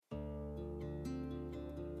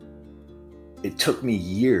it took me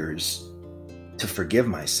years to forgive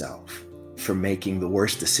myself for making the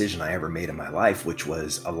worst decision I ever made in my life, which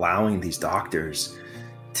was allowing these doctors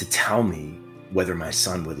to tell me whether my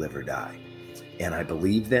son would live or die. And I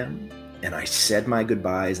believed them, and I said my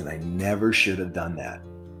goodbyes, and I never should have done that.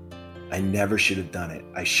 I never should have done it.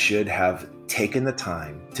 I should have taken the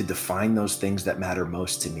time to define those things that matter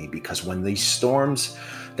most to me, because when these storms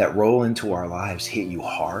that roll into our lives hit you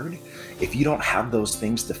hard, if you don't have those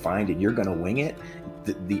things defined and you're going to wing it,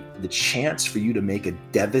 the chance for you to make a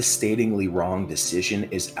devastatingly wrong decision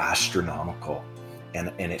is astronomical. And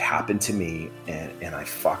it happened to me, and I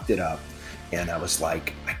fucked it up. And I was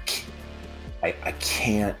like, I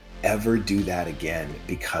can't ever do that again,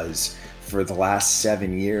 because for the last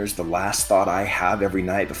 7 years, the last thought I have every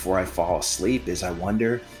night before I fall asleep is, I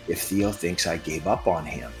wonder if Theo thinks I gave up on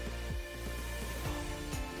him.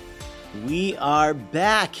 We are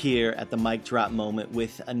back here at the Mic Drop Moment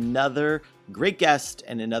with another great guest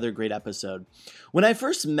and another great episode. When I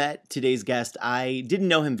first met today's guest, I didn't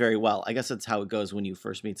know him very well. I guess that's how it goes when you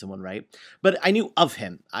first meet someone, right? But I knew of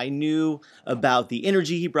him. I knew about the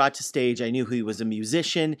energy he brought to stage. I knew he was a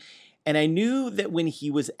musician. And I knew that when he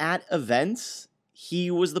was at events, he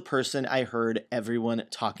was the person I heard everyone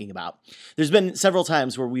talking about. There's been several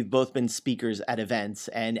times where we've both been speakers at events,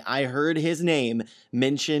 and I heard his name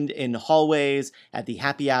mentioned in hallways, at the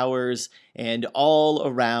happy hours, and all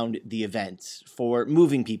around the event for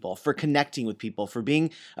moving people, for connecting with people, for being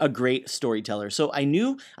a great storyteller. So I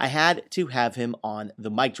knew I had to have him on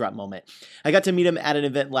the Mic Drop Moment. I got to meet him at an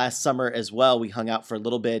event last summer as well. We hung out for a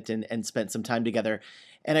little bit and spent some time together.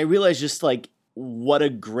 And I realized just what a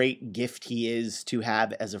great gift he is to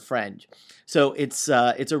have as a friend. So it's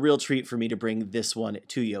a real treat for me to bring this one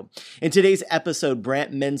to you. In today's episode,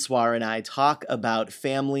 Brant Menswar and I talk about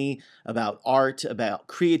family, about art, about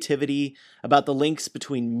creativity, about the links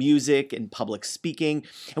between music and public speaking.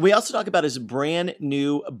 And we also talk about his brand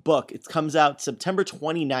new book. It comes out September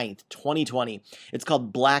 29th, 2020. It's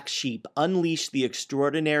called Black Sheep: Unleash the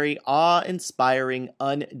Extraordinary, Awe-Inspiring,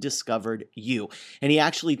 Undiscovered You. And he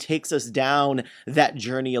actually takes us down that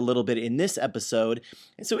journey a little bit in this episode,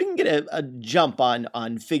 and so we can get a jump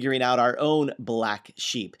on figuring out our own black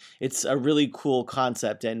sheep. It's a really cool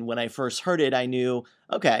concept, and when I first heard it, I knew,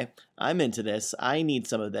 okay, I'm into this. I need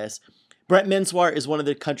some of this. Brant Menswar is one of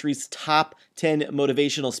the country's top 10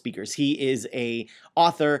 motivational speakers. He is an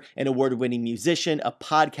author, an award-winning musician, a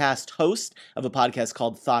podcast host of a podcast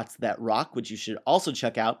called Thoughts That Rock, which you should also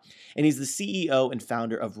check out. And he's the CEO and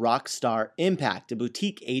founder of Rockstar Impact, a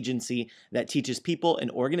boutique agency that teaches people and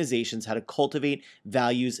organizations how to cultivate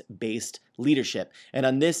values-based leadership. And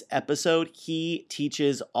on this episode, he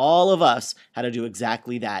teaches all of us how to do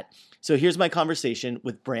exactly that. So here's my conversation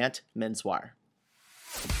with Brant Menswar.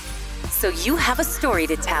 So you have a story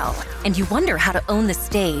to tell, and you wonder how to own the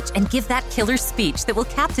stage and give that killer speech that will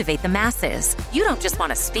captivate the masses. You don't just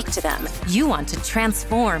want to speak to them. You want to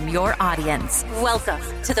transform your audience. Welcome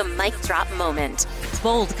to the Mic Drop Moment.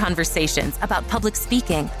 Bold conversations about public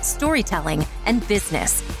speaking, storytelling, and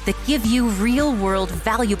business that give you real-world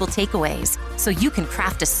valuable takeaways so you can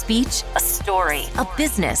craft a speech, a story, a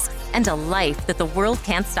business, and a life that the world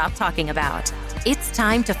can't stop talking about. It's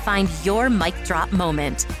time to find your mic drop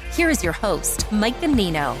moment. Here is your host, Mike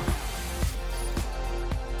Ganino.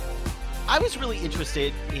 I was really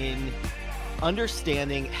interested in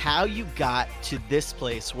understanding how you got to this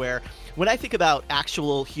place where, when I think about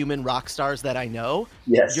actual human rock stars that I know,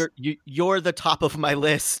 yes, you're the top of my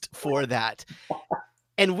list for that.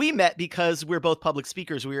 And we met because we're both public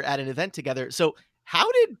speakers. We were at an event together. So how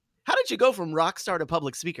did you go from rock star to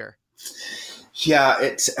public speaker? Yeah,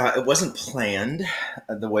 it wasn't planned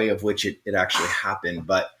the way of which it actually happened,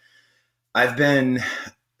 but I've been,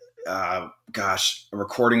 a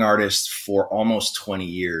recording artist for almost 20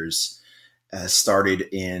 years. Started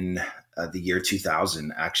in the year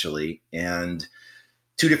 2000, actually, and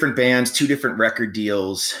 2 different bands, 2 different record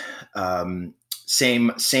deals,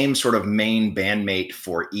 same sort of main bandmate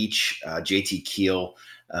for each. JT Keel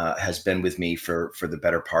has been with me for the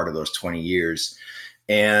better part of those 20 years.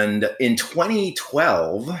 And in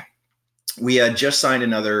 2012, we had just signed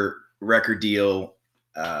another record deal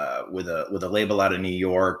with a label out of New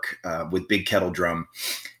York with Big Kettle Drum,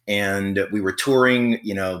 and we were touring,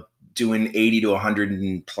 doing 80 to 100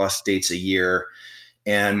 and plus dates a year.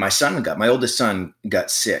 And my oldest son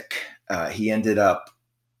got sick. He ended up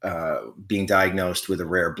being diagnosed with a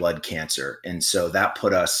rare blood cancer, and so that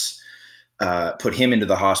put him into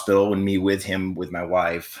the hospital and me with him, with my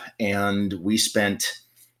wife. And we spent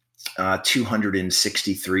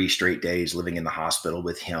 263 straight days living in the hospital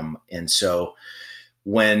with him. And so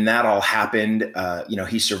when that all happened,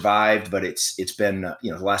 he survived, but it's been,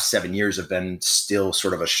 the last 7 years have been still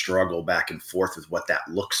sort of a struggle back and forth with what that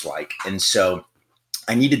looks like. And so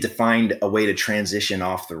I needed to find a way to transition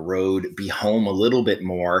off the road, be home a little bit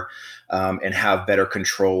more, and have better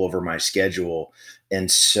control over my schedule. And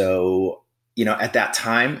so, at that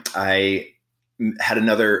time, I had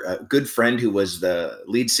another good friend who was the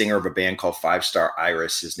lead singer of a band called 5 Star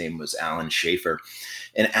Iris. His name was Alan Schaefer.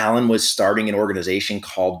 And Alan was starting an organization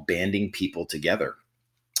called Banding People Together.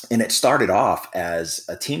 And it started off as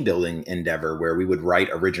a team building endeavor where we would write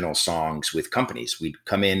original songs with companies. We'd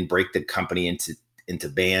come in, break the company into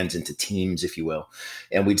bands, into teams, if you will.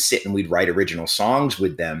 And we'd sit and we'd write original songs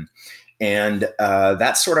with them. And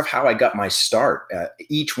that's sort of how I got my start.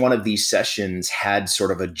 Each one of these sessions had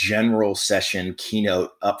sort of a general session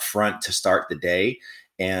keynote up front to start the day.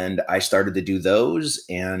 And I started to do those,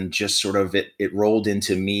 and just sort of it rolled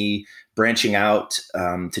into me branching out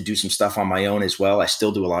to do some stuff on my own as well. I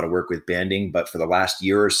still do a lot of work with banding, but for the last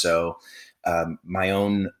year or so, my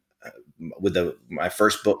own with my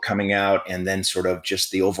first book coming out, and then sort of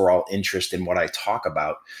just the overall interest in what I talk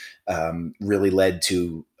about really led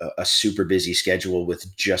to a super busy schedule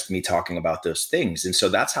with just me talking about those things. And so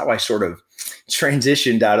that's how I sort of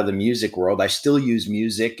transitioned out of the music world. I still use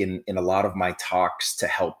music in a lot of my talks to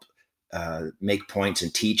help make points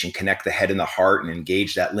and teach and connect the head and the heart and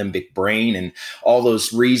engage that limbic brain and all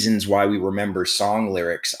those reasons why we remember song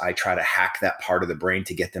lyrics. I try to hack that part of the brain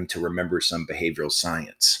to get them to remember some behavioral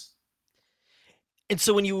science. And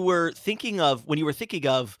so when you were thinking of,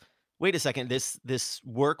 wait a second, this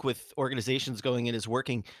work with organizations going in is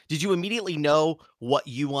working, did you immediately know what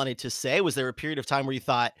you wanted to say? Was there a period of time where you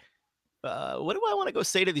thought, what do I want to go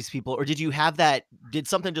say to these people? Or did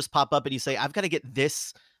something just pop up and you say, I've got to get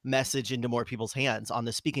this message into more people's hands on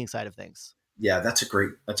the speaking side of things? Yeah, that's a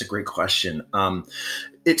great question.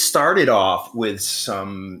 It started off with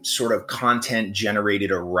some sort of content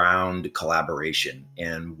generated around collaboration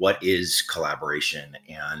and what is collaboration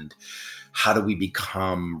and how do we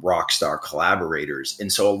become rock star collaborators.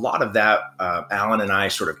 And so a lot of that, Alan and I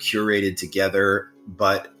sort of curated together.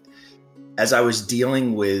 But as I was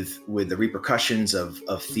dealing with the repercussions of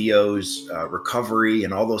Theo's recovery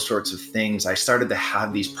and all those sorts of things, I started to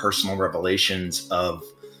have these personal revelations of,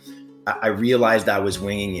 I realized I was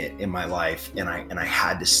winging it in my life, and I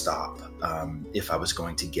had to stop if I was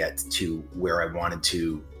going to get to where I wanted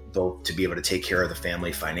to, both to be able to take care of the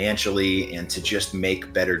family financially and to just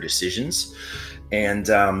make better decisions. And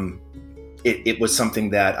it was something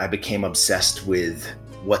that I became obsessed with,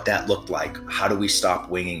 what that looked like. How do we stop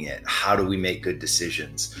winging it? How do we make good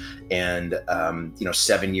decisions? And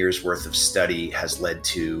 7 years worth of study has led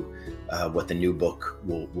to what the new book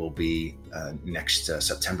will be next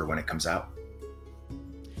September when it comes out.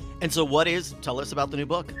 And so tell us about the new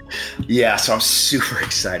book. Yeah, so I'm super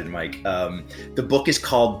excited, Mike. The book is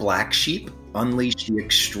called Black Sheep: Unleash the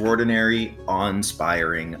Extraordinary,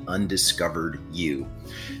 Awe-Inspiring, Undiscovered You.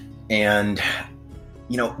 And,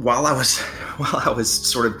 while I was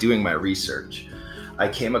sort of doing my research, I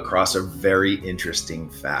came across a very interesting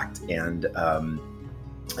fact. And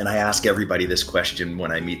I ask everybody this question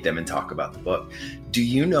when I meet them and talk about the book. Do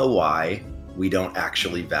you know why we don't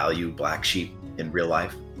actually value black sheep in real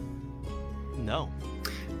life? No.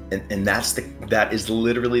 And that is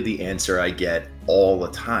literally the answer I get all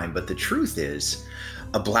the time. But the truth is,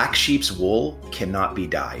 a black sheep's wool cannot be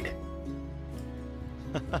dyed.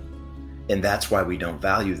 And that's why we don't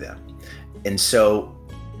value them. And so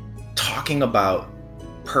talking about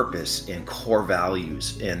purpose and core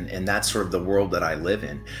values, and that's sort of the world that I live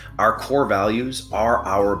in. Our core values are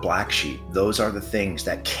our black sheep. Those are the things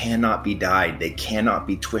that cannot be dyed. They cannot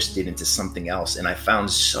be twisted into something else. And I found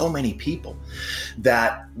so many people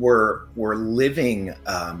that were living,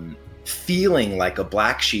 feeling like a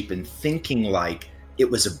black sheep and thinking like it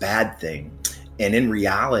was a bad thing. And in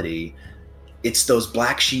reality, it's those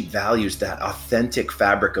black sheep values, that authentic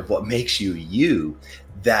fabric of what makes you you,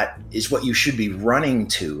 that is what you should be running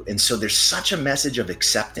to. And so there's such a message of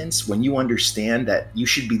acceptance when you understand that you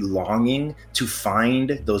should be longing to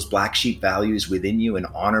find those black sheep values within you and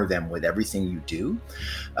honor them with everything you do.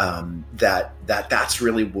 That's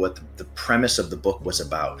really what the premise of the book was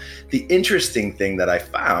about. The interesting thing that I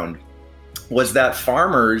found was that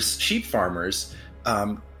sheep farmers,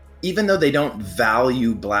 even though they don't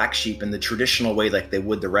value black sheep in the traditional way like they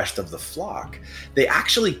would the rest of the flock, they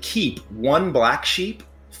actually keep one black sheep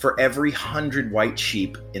for every 100 white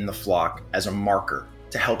sheep in the flock as a marker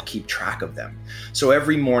to help keep track of them. So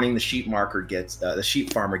every morning the sheep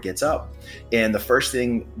farmer gets up, and the first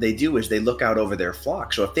thing they do is they look out over their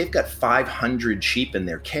flock. So if they've got 500 sheep in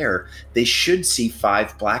their care, they should see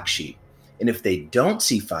 5 black sheep. And if they don't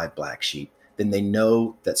see 5 black sheep, then they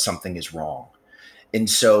know that something is wrong. And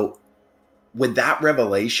so with that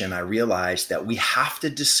revelation, I realized that we have to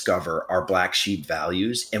discover our black sheep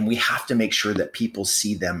values, and we have to make sure that people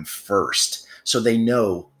see them first so they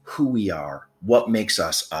know who we are, what makes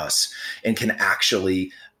us us, and can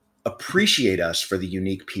actually appreciate us for the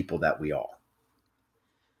unique people that we are.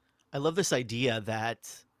 I love this idea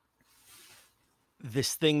that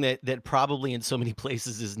this thing that probably in so many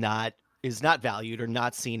places is not valued or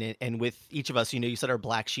not seen it. And with each of us, you said our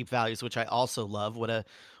black sheep values, which I also love.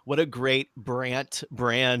 What a great Brant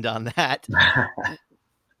brand on that.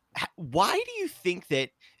 Why do you think that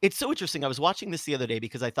it's so interesting? I was watching this the other day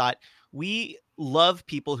because I thought we love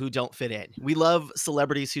people who don't fit in. We love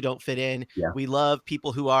celebrities who don't fit in. Yeah. We love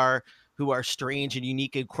people who are strange and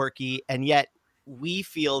unique and quirky. And yet we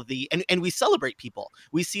feel and we celebrate people.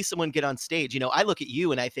 We see someone get on stage. I look at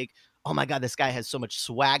you and I think, oh my God, this guy has so much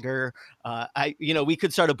swagger. We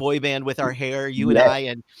could start a boy band with our hair, you and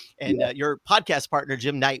I, and your podcast partner,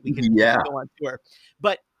 Jim Knight, we could go on tour.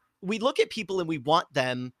 But we look at people and we want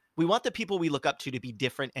the people we look up to be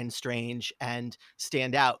different and strange and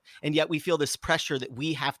stand out. And yet we feel this pressure that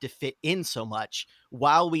we have to fit in so much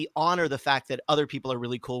while we honor the fact that other people are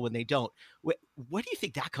really cool when they don't. Where do you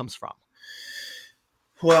think that comes from?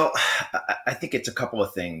 Well, I think it's a couple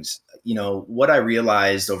of things. What I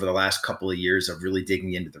realized over the last couple of years of really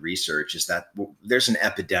digging into the research is that there's an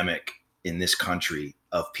epidemic in this country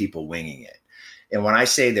of people winging it. And when I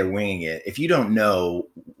say they're winging it, if you don't know,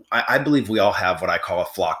 I believe we all have what I call a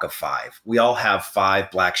flock of 5. We all have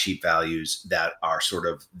 5 black sheep values that are sort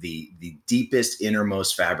of the deepest,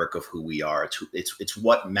 innermost fabric of who we are. It's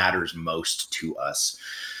what matters most to us.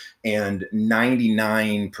 And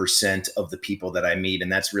 99% of the people that I meet,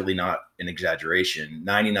 and that's really not an exaggeration,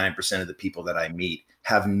 99% of the people that I meet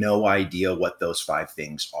have no idea what those 5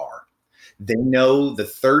 things are. They know the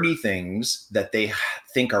 30 things that they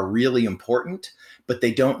think are really important, but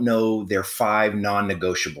they don't know their 5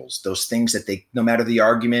 non-negotiables, those things that they, no matter the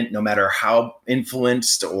argument, no matter how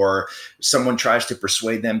influenced or someone tries to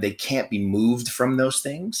persuade them, they can't be moved from those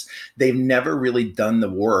things. They've never really done the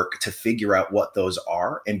work to figure out what those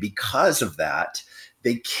are. And because of that,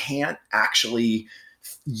 they can't actually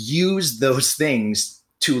use those things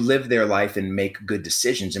to live their life and make good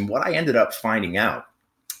decisions. And what I ended up finding out,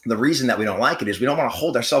 the reason that we don't like it is we don't want to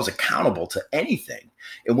hold ourselves accountable to anything.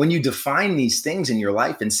 And when you define these things in your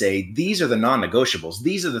life and say, these are the non-negotiables,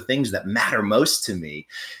 these are the things that matter most to me,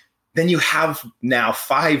 then you have now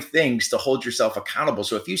 5 things to hold yourself accountable.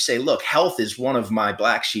 So if you say, look, health is one of my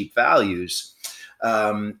black sheep values,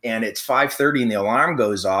 and it's 5:30 and the alarm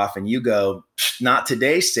goes off and you go, not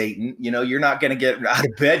today, Satan, you're not going to get out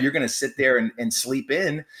of bed. You're going to sit there and sleep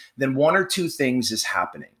in. Then 1 or 2 things is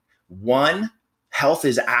happening. 1, health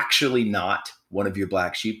is actually not one of your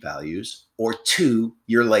black sheep values, or 2,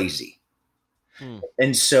 you're lazy.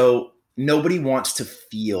 And so nobody wants to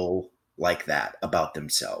feel like that about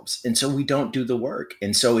themselves. And so we don't do the work.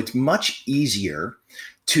 And so it's much easier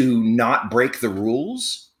to not break the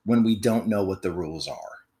rules when we don't know what the rules are.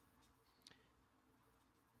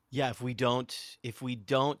 Yeah, if we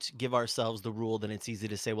don't give ourselves the rule, then it's easy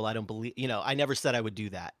to say, well, I don't believe, I never said I would do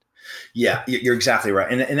that. Yeah, you're exactly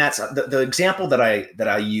right. And that's the example that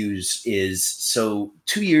I use is, so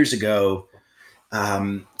 2 years ago,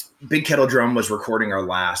 Big Kettle Drum was recording our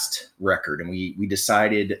last record, and we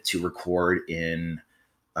decided to record in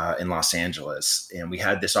Los Angeles. And we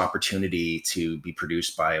had this opportunity to be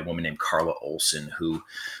produced by a woman named Carla Olson, who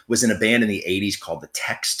was in a band in the 80s called the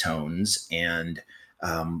Textones, and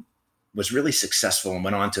was really successful and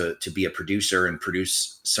went on to be a producer and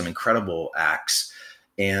produce some incredible acts.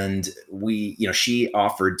 And she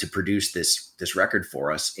offered to produce this record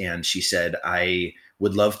for us. And she said, I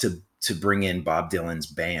would love to bring in Bob Dylan's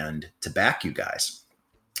band to back you guys.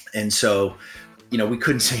 And so, we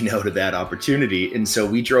couldn't say no to that opportunity. And so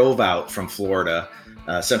we drove out from Florida,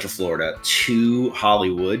 Central Florida, to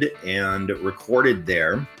Hollywood and recorded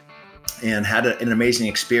there and had an amazing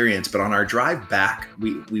experience. But on our drive back,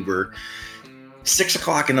 we were 6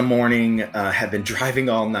 o'clock in the morning, had been driving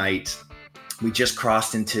all night. We just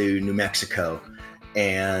crossed into New Mexico,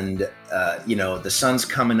 and the sun's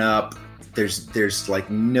coming up. There's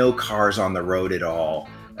like no cars on the road at all,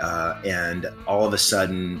 and all of a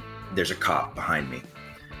sudden there's a cop behind me,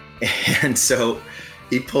 and so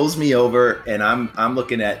he pulls me over, and I'm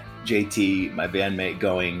looking at JT, my bandmate,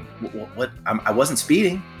 going, "What? I wasn't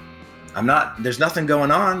speeding." there's nothing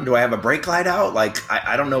going on. Do I have a brake light out? Like,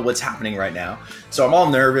 I don't know what's happening right now. So I'm all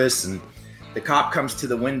nervous, and the cop comes to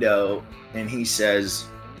the window and he says,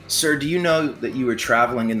 "Sir, do you know that you were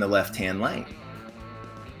traveling in the left-hand lane?"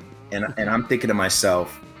 And I'm thinking to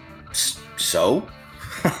myself, so?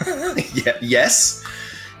 Yeah, yes.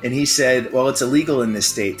 And he said, "Well, it's illegal in this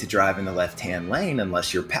state to drive in the left-hand lane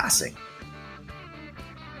unless you're passing."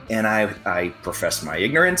 And I professed my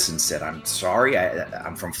ignorance and said, "I'm sorry.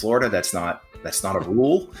 I'm from Florida. That's not a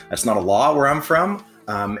rule. That's not a law where I'm from."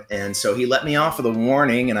 And so he let me off with a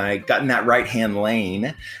warning, and I got in that right-hand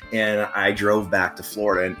lane, and I drove back to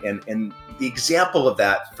Florida. And the example of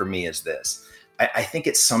that for me is this. I think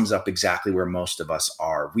it sums up exactly where most of us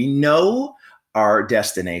are. We know our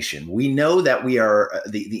destination. We know that we are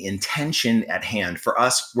the intention at hand. For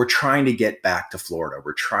us, we're trying to get back to Florida.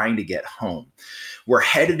 We're trying to get home. We're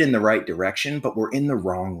headed in the right direction, but we're in the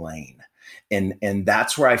wrong lane. And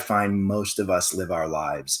that's where I find most of us live our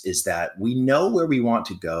lives, is that we know where we want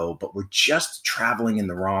to go, but we're just traveling in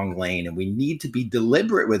the wrong lane. And we need to be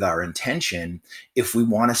deliberate with our intention if we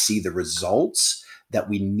want to see the results that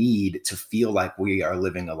we need to feel like we are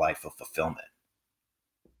living a life of fulfillment.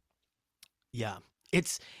 Yeah.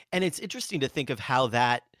 It's interesting to think of how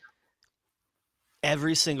that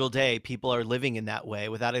every single day people are living in that way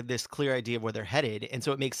without this clear idea of where they're headed. And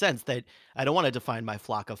so it makes sense that I don't want to define my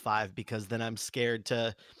flock of five, because then I'm scared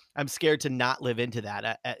to not live into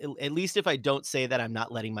that. At least if I don't say that, I'm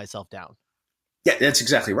not letting myself down. Yeah, that's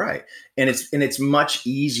exactly right. And it's much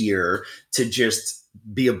easier to just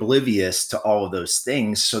be oblivious to all of those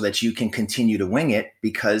things so that you can continue to wing it,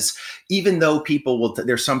 because even though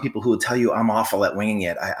there's some people who will tell you, "I'm awful at winging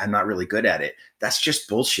it. I'm not really good at it." That's just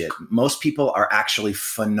bullshit. Most people are actually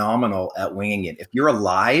phenomenal at winging it. If you're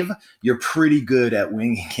alive, you're pretty good at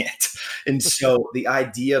winging it. And so the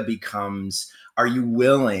idea becomes, are you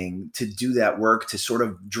willing to do that work to sort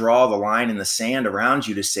of draw the line in the sand around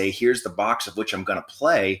you to say, here's the box of which I'm going to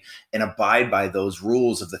play, and abide by those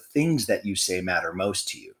rules of the things that you say matter most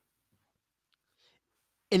to you?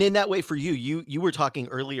 And in that way for you were talking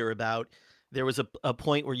earlier about, there was a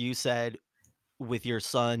point where you said with your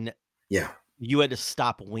son, Yeah. you had to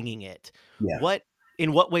stop winging it. Yeah.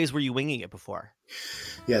 In what ways were you winging it before?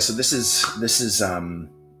 Yeah. So this is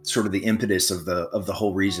sort of the impetus of the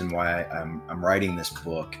whole reason why I'm writing this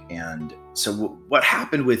book. And so what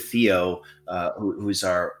happened with Theo, who's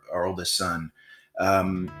our oldest son,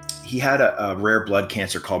 he had a rare blood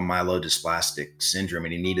cancer called myelodysplastic syndrome,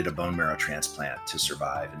 and he needed a bone marrow transplant to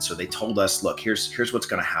survive. And so they told us, look, here's what's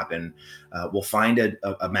going to happen. We'll find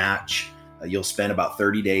a match. You'll spend about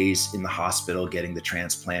 30 days in the hospital getting the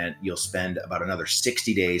transplant. You'll spend about another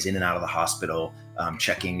 60 days in and out of the hospital,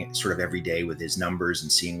 checking sort of every day with his numbers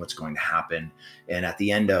and seeing what's going to happen. And at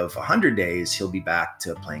the end of 100 days, he'll be back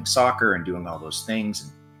to playing soccer and doing all those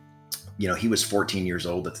things. And, he was 14 years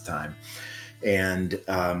old at the time. And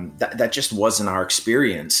that just wasn't our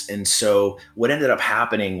experience. And so what ended up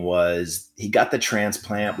happening was he got the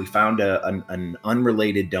transplant. We found an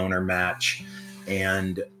unrelated donor match.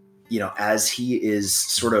 And as he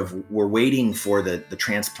is we're waiting for the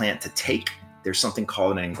transplant to take, there's something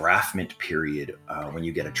called an engraftment period when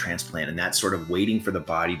you get a transplant. And that's sort of waiting for the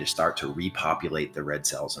body to start to repopulate the red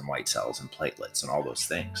cells and white cells and platelets and all those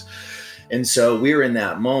things. And so we're in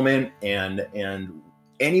that moment, and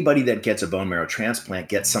anybody that gets a bone marrow transplant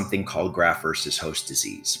gets something called graft versus host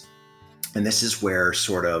disease. And this is where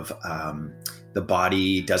sort of the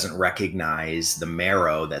body doesn't recognize the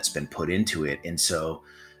marrow that's been put into it. And so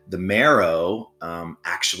the marrow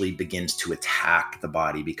actually begins to attack the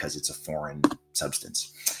body because it's a foreign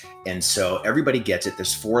substance. And so everybody gets it.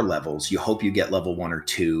 There's 4 levels. You hope you get level 1 or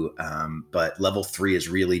 2, but level 3 is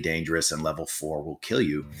really dangerous, and level 4 will kill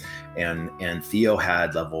you. And Theo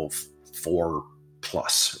had level 4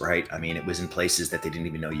 plus, right? I mean, it was in places that they didn't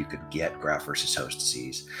even know you could get graft versus host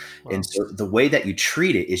disease. Wow. And so the way that you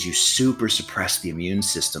treat it is you super suppress the immune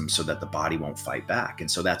system so that the body won't fight back.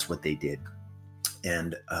 And so that's what they did.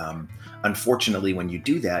 And unfortunately, when you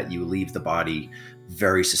do that, you leave the body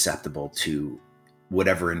very susceptible to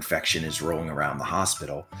whatever infection is rolling around the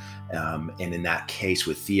hospital. And in that case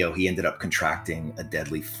with Theo, he ended up contracting a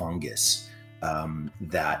deadly fungus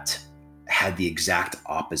that had the exact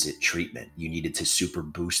opposite treatment. You needed to super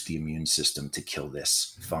boost the immune system to kill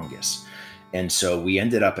this fungus. And so we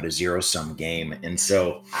ended up at a 0-sum game. And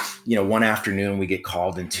so, one afternoon we get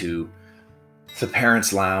called into the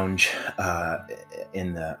parents' lounge on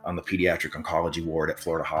the pediatric oncology ward at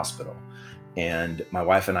Florida Hospital. And my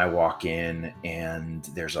wife and I walk in, and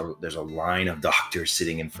there's a line of doctors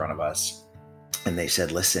sitting in front of us. And they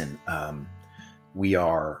said, listen, we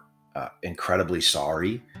are incredibly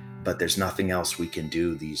sorry but there's nothing else we can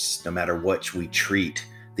do. No matter what we treat,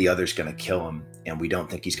 the other's going to kill him, and we don't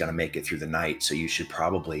think he's going to make it through the night. So you should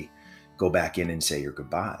probably go back in and say your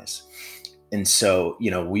goodbyes. And so,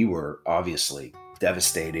 we were obviously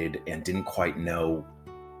devastated and didn't quite know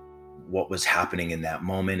what was happening in that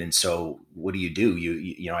moment. And so what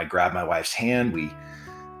do? I grab my wife's hand. We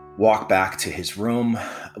walk back to his room.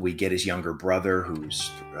 We get his younger brother,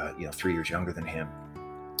 who's 3 years younger than him.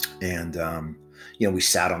 And, we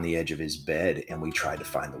sat on the edge of his bed and we tried to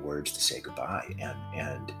find the words to say goodbye.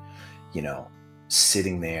 And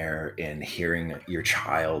sitting there and hearing your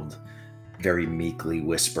child very meekly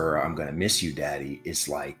whisper, "I'm going to miss you, Daddy," is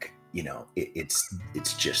like,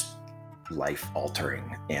 it's just life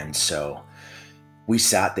altering. And so we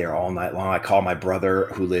sat there all night long. I called my brother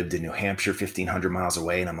who lived in New Hampshire, 1,500 miles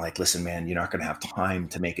away. And I'm like, "Listen, man, you're not going to have time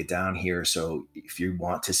to make it down here. So if you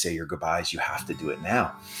want to say your goodbyes, you have to do it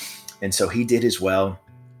now." And so he did as well.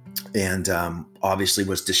 And obviously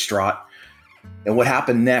was distraught. And what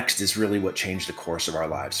happened next is really what changed the course of our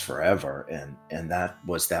lives forever. And that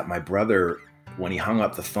was that my brother, when he hung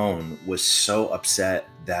up the phone, was so upset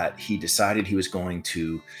that he decided he was going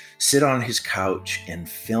to sit on his couch and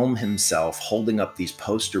film himself holding up these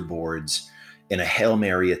poster boards in a Hail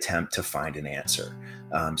Mary attempt to find an answer.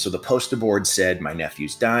 So the poster board said, "My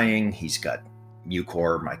nephew's dying. He's got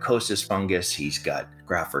mucormycosis fungus. He's got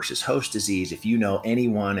graft versus host disease. If you know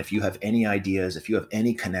anyone, if you have any ideas, if you have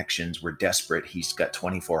any connections, we're desperate. He's got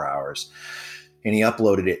 24 hours. And he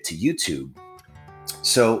uploaded it to YouTube.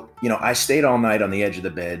 So, I stayed all night on the edge of the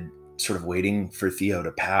bed, sort of waiting for Theo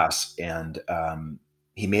to pass. And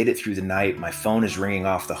he made it through the night. My phone is ringing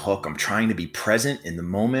off the hook. I'm trying to be present in the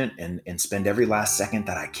moment and spend every last second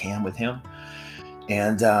that I can with him.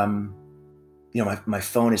 And, my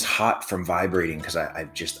phone is hot from vibrating because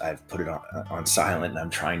I've put it on silent and I'm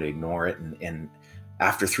trying to ignore it. And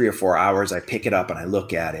after 3 or 4 hours, I pick it up and I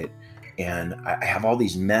look at it, and I have all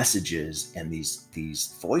these messages and these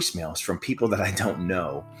voicemails from people that I don't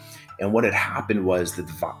know. And what had happened was that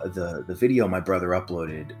the video my brother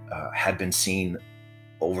uploaded had been seen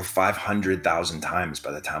over 500,000 times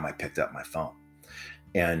by the time I picked up my phone.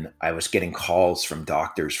 And I was getting calls from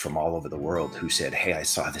doctors from all over the world who said, "Hey, I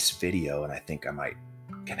saw this video and I think I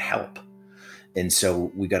can help." And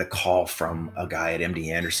so we got a call from a guy at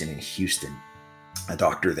MD Anderson in Houston, a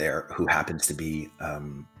doctor there who happens to be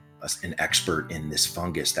an expert in this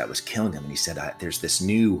fungus that was killing him. And he said, "There's this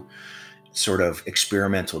new sort of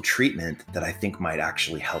experimental treatment that I think might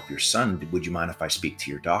actually help your son. Would you mind if I speak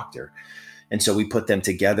to your doctor?" And so we put them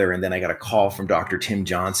together. And then I got a call from Dr. Tim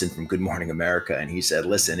Johnson from Good Morning America. And he said,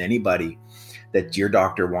 "Listen, anybody that your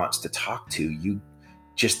doctor wants to talk to, you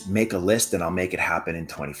just make a list and I'll make it happen in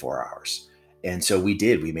 24 hours. And so we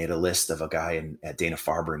did. We made a list of a guy at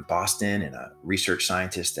Dana-Farber in Boston and a research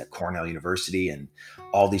scientist at Cornell University. And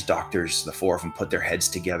all these doctors, the 4 of them, put their heads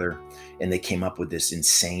together and they came up with this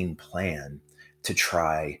insane plan to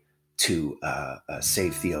try to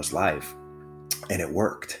save Theo's life. And it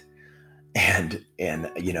worked. And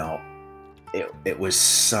it was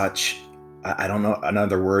such, I don't know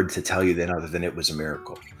another word to tell you other than it was a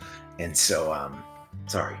miracle. And so,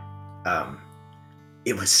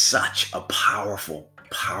 it was such a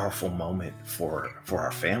powerful moment for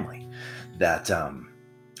our family that,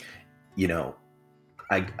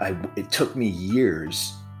 it took me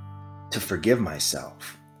years to forgive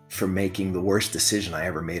myself for making the worst decision I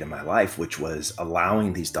ever made in my life, which was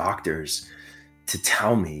allowing these doctors to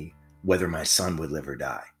tell me whether my son would live or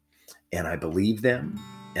die. And I believed them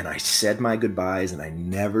and I said my goodbyes, and I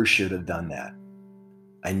never should have done that.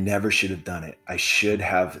 I never should have done it. I should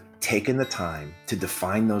have taken the time to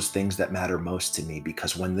define those things that matter most to me,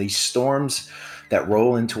 because when these storms that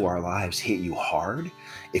roll into our lives hit you hard,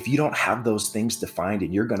 if you don't have those things defined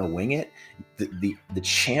and you're going to wing it, the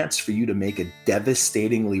chance for you to make a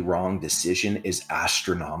devastatingly wrong decision is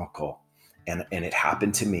astronomical. And it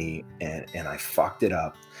happened to me, and I fucked it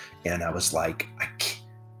up. And I was like,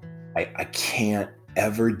 I can't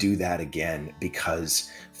ever do that again, because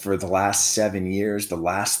for the last 7 years, the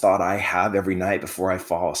last thought I have every night before I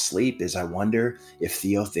fall asleep is, I wonder if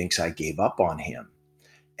Theo thinks I gave up on him.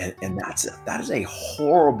 And that is a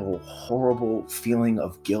horrible, horrible feeling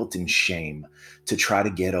of guilt and shame to try to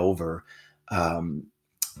get over.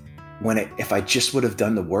 If I just would have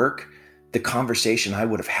done the work, the conversation I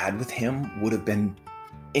would have had with him would have been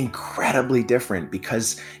incredibly different,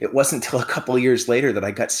 because it wasn't until a couple of years later that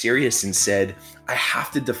I got serious and said, I have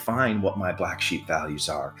to define what my black sheep values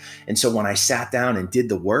are. And so when I sat down and did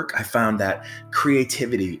the work, I found that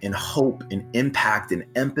creativity and hope and impact and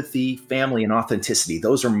empathy, family and authenticity,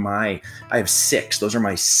 I have 6. Those are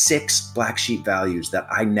my 6 black sheep values that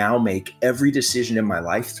I now make every decision in my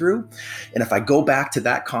life through. And if I go back to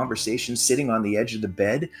that conversation sitting on the edge of the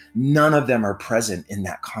bed, none of them are present in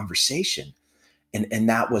that conversation. And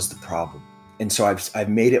that was the problem. And so I've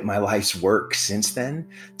made it my life's work since then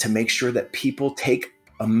to make sure that people take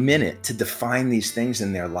a minute to define these things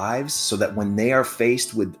in their lives, so that when they are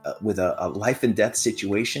faced with a life and death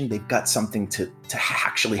situation, they've got something to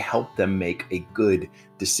actually help them make a good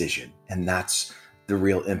decision. And that's the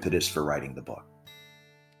real impetus for writing the book.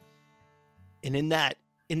 And in that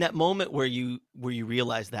moment where you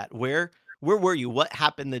realized that, where were you? What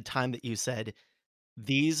happened the time that you said,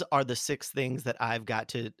 these are the 6 things that I've got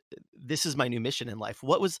to, this is my new mission in life?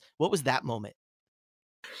 What was that moment?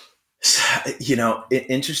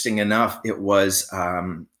 Interesting enough, it was,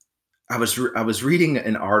 I was reading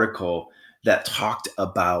an article that talked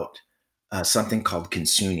about something called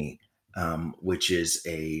kintsugi, which is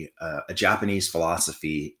a Japanese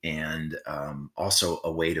philosophy, and also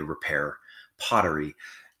a way to repair pottery.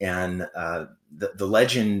 And the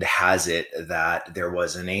legend has it that there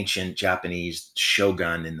was an ancient Japanese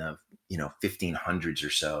shogun in the 1500s or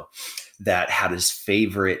so that had his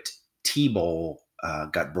favorite tea bowl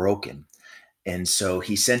got broken, and so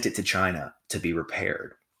he sent it to China to be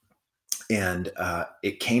repaired. And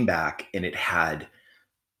it came back, and it had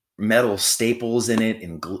metal staples in it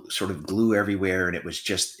and sort of glue everywhere, and it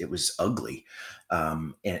was ugly,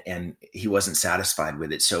 and he wasn't satisfied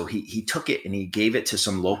with it. So he took it and he gave it to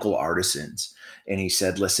some local artisans, and he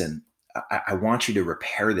said, listen, I want you to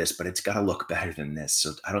repair this, but it's got to look better than this.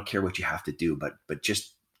 So I don't care what you have to do, but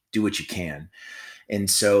just do what you can. And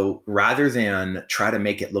so rather than try to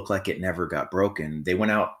make it look like it never got broken, they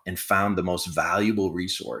went out and found the most valuable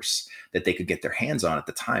resource that they could get their hands on at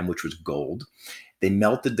the time, which was gold. They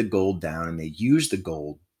melted the gold down, and they used the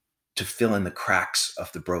gold to fill in the cracks of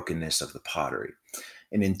the brokenness of the pottery.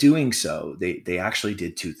 And in doing so, they actually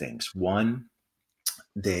did 2 things. One,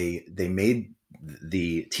 they made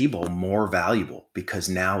the tea bowl more valuable, because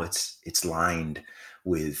now it's lined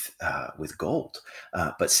with gold.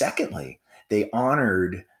 But secondly, they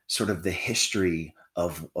honored sort of the history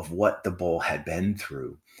of what the bowl had been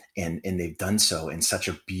through. And they've done so in such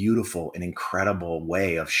a beautiful and incredible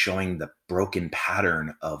way of showing the broken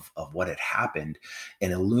pattern of what had happened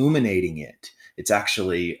and illuminating it. It's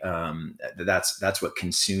actually, that's what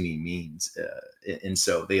kintsugi means. And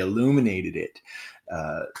so they illuminated it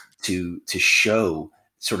to show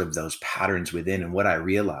sort of those patterns within. And what I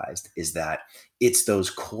realized is that it's those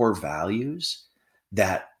core values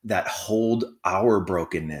that hold our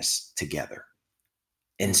brokenness together.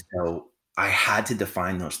 And so I had to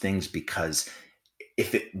define those things, because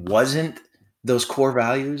if it wasn't those core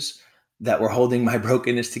values that were holding my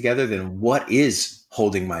brokenness together, then what is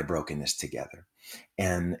holding my brokenness together?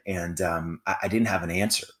 And I didn't have an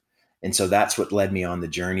answer. And so that's what led me on the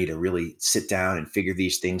journey to really sit down and figure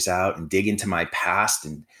these things out and dig into my past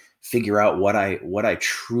and figure out what I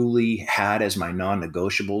truly had as my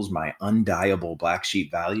non-negotiables, my undieable black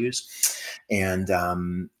sheep values. And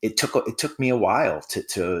it took me a while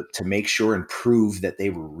to make sure and prove that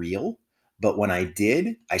they were real. But when I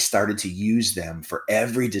did, I started to use them for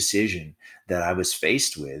every decision that I was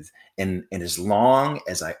faced with. And as long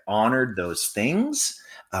as I honored those things,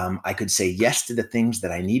 I could say yes to the things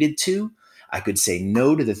that I needed to. I could say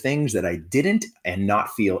no to the things that I didn't, and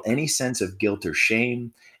not feel any sense of guilt or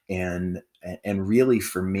shame. And really,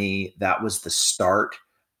 for me, that was the start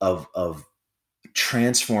of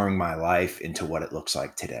transforming my life into what it looks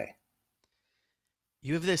like today.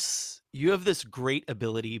 You have this great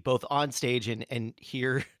ability, both on stage and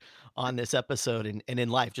here on this episode, and in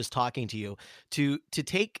life, just talking to you, to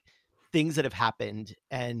take things that have happened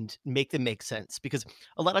and make them make sense. Because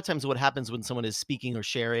a lot of times what happens when someone is speaking or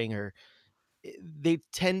sharing, or they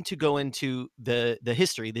tend to go into the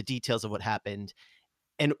history, the details of what happened.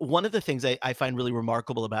 And one of the things I find really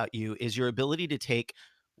remarkable about you is your ability to take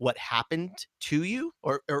what happened to you,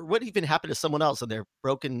 or what even happened to someone else and their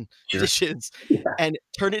broken Sure. dishes, Yeah. and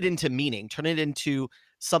turn it into meaning, turn it into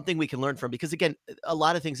something we can learn from. Because again, a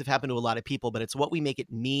lot of things have happened to a lot of people, but it's what we make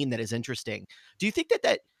it mean that is interesting. Do you think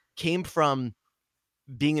that came from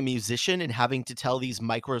being a musician and having to tell these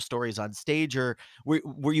micro stories on stage, or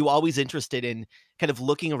were you always interested in kind of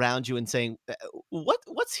looking around you and saying,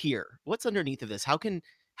 what's here? What's underneath of this? How can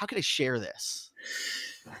I share this?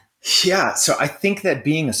 Yeah. So I think that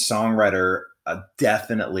being a songwriter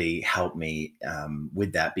definitely helped me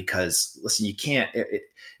with that, because listen, you can't,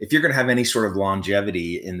 if you're going to have any sort of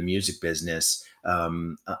longevity in the music business,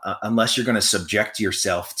 unless you're going to subject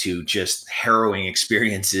yourself to just harrowing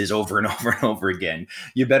experiences over and over and over again,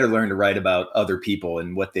 you better learn to write about other people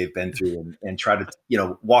and what they've been through, and try to,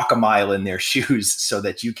 walk a mile in their shoes so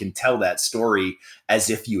that you can tell that story as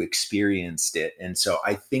if you experienced it. And so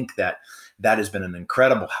I think that has been an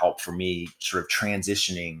incredible help for me, sort of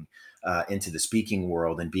transitioning into the speaking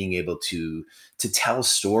world and being able to tell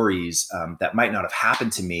stories that might not have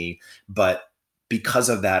happened to me, but because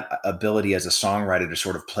of that ability as a songwriter to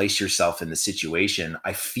sort of place yourself in the situation,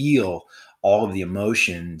 I feel all of the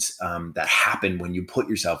emotions that happen when you put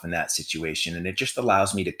yourself in that situation. And it just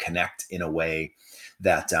allows me to connect in a way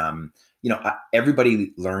that,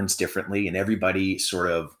 everybody learns differently, and everybody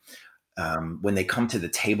sort of, when they come to the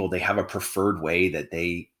table, they have a preferred way that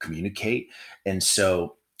they communicate. And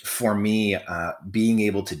so for me, being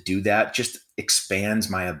able to do that just expands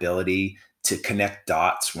my ability to connect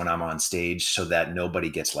dots when I'm on stage so that nobody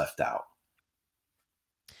gets left out.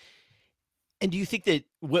 And do you think that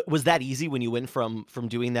was that easy when you went from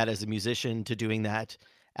doing that as a musician to doing that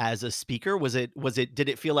as a speaker? Did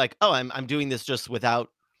it feel like, oh, I'm doing this just without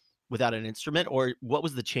an instrument, or what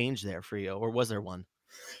was the change there for you, or was there one?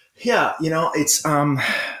 Yeah, it's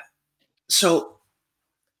so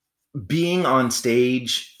being on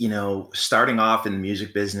stage, starting off in the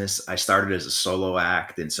music business, I started as a solo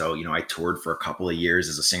act. And so, I toured for a couple of years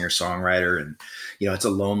as a singer songwriter, and, it's a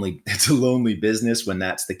lonely business when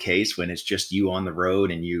that's the case, when it's just you on the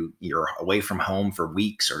road and you're away from home for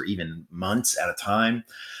weeks or even months at a time.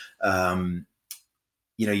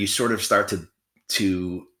 You sort of start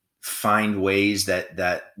to find ways that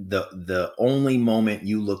the only moment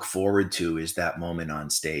you look forward to is that moment on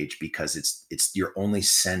stage, because it's your only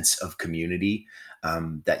sense of community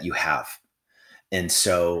that you have. And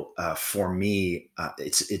so for me,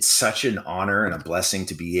 it's such an honor and a blessing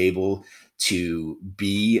to be able to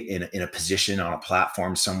be in a position on a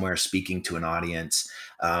platform somewhere speaking to an audience.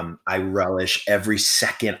 I relish every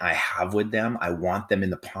second I have with them. I want them in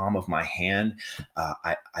the palm of my hand.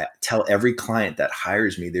 I tell every client that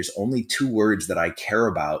hires me, there's only 2 words that I care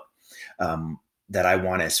about, that I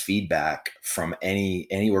want as feedback from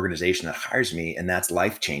any organization that hires me, and that's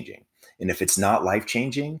life-changing. And if it's not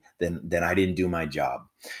life-changing, then I didn't do my job.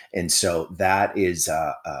 And so that is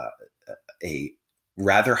a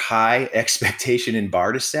rather high expectation and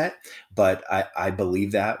bar to set, but I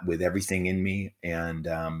believe that with everything in me. And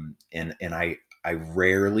I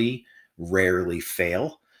rarely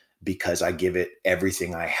fail, because I give it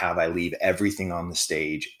everything I have. I leave everything on the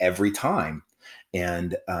stage every time.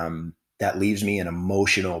 And that leaves me an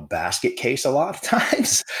emotional basket case a lot of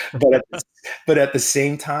times. But at the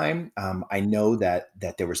same time, I know that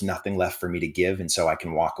there was nothing left for me to give. And so I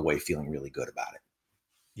can walk away feeling really good about it.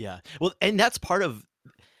 Yeah. Well, and that's part of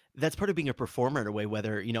being a performer in a way,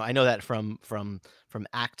 whether, I know that from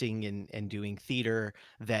acting and doing theater,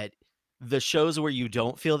 that the shows where you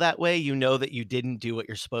don't feel that way, that you didn't do what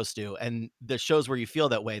you're supposed to. And the shows where you feel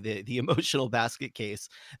that way, the emotional basket case,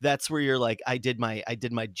 that's where you're like, I did my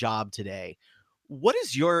job today. What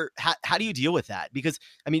is how do you deal with that? Because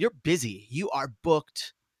you're busy, you are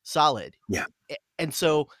booked solid. Yeah. And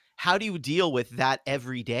so how do you deal with that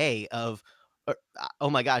every day of,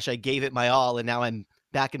 oh my gosh, I gave it my all, and now I'm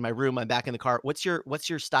back in my room, I'm back in the car. What's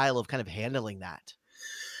your style of kind of handling that?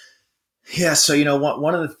 Yeah. So,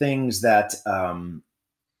 one of the things that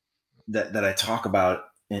I talk about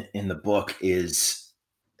in the book is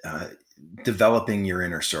developing your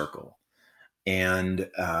inner circle. And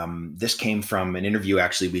this came from an interview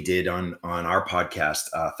actually we did on our podcast,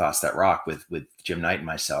 Thoughts That Rock, with Jim Knight and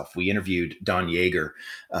myself. We interviewed Don Yeager.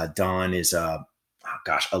 Don is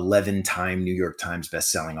 11-time New York Times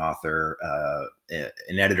bestselling author,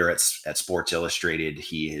 an editor at Sports Illustrated.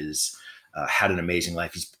 He has had an amazing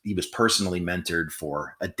life. He was personally mentored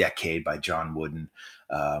for a decade by John Wooden,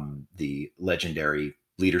 the legendary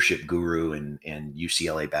leadership guru and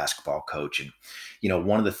UCLA basketball coach. And,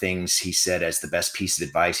 one of the things he said as the best piece of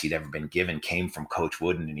advice he'd ever been given came from Coach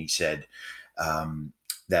Wooden. And he said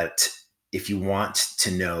that if you want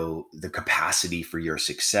to know the capacity for your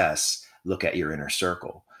success, look at your inner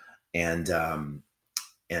circle. And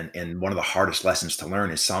one of the hardest lessons to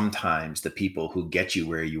learn is sometimes the people who get you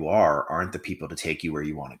where you are aren't the people to take you where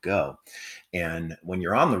you want to go. And when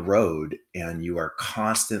you're on the road and you are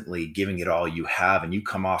constantly giving it all you have, and you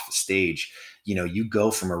come off the stage, you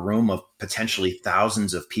go from a room of potentially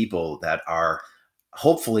thousands of people that are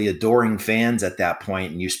hopefully adoring fans at that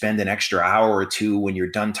point, and you spend an extra hour or two when you're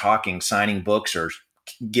done talking, signing books or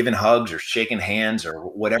giving hugs or shaking hands or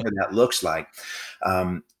whatever that looks like.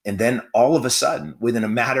 And then all of a sudden, within a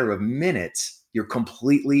matter of minutes, you're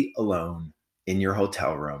completely alone in your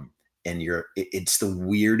hotel room. And it's the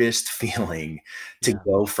weirdest feeling to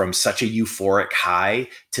go from such a euphoric high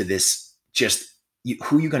to this just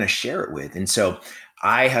who are you going to share it with? And so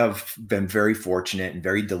I have been very fortunate and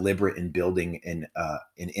very deliberate in building an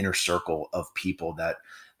inner circle of people that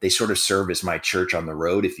they sort of serve as my church on the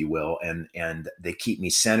road, if you will. And they keep me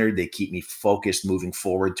centered. They keep me focused, moving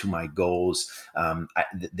forward to my goals.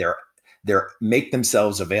 They're make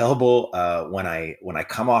themselves available when I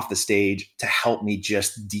come off the stage to help me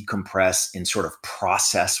just decompress and sort of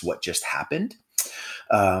process what just happened.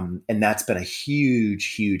 And that's been a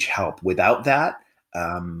huge, huge help. Without that,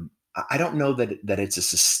 I don't know that it's a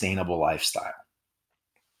sustainable lifestyle.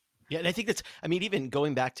 Yeah, and I think even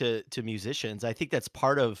going back to musicians, I think that's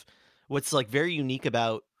part of what's like very unique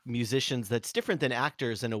about musicians that's different than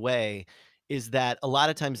actors in a way, is that a lot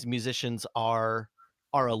of times musicians are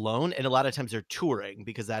alone, and a lot of times they're touring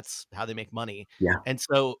because that's how they make money. Yeah. And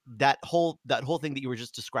so that whole thing that you were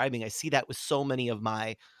just describing, I see that with so many of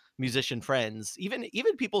my musician friends, even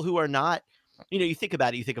people who are not, you think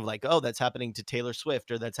about it, you think of like, oh, that's happening to Taylor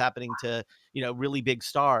Swift, or that's happening to, really big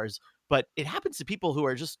stars. But it happens to people who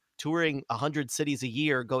are just touring 100 cities a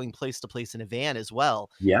year, going place to place in a van as well,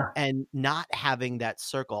 Yeah. and not having that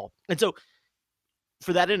circle. And so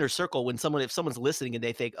for that inner circle, if someone's listening and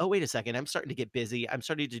they think, oh, wait a second, I'm starting to get busy, I'm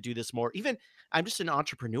starting to do this more, even I'm just an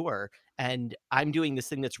entrepreneur and I'm doing this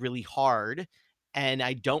thing that's really hard and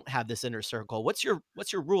I don't have this inner circle. What's your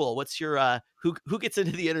rule? What's your who gets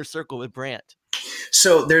into the inner circle with Brant?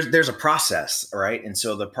 So there's a process, right? And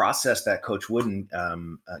so the process that Coach Wooden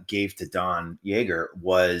gave to Don Yeager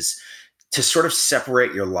was to sort of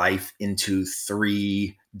separate your life into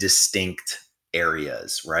 3 distinct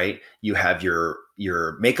areas, right? You have your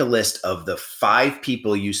make a list of the 5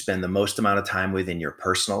 people you spend the most amount of time with in your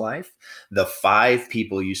personal life, the 5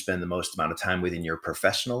 people you spend the most amount of time with in your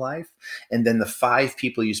professional life, and then the 5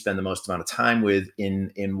 people you spend the most amount of time with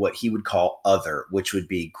in what he would call other, which would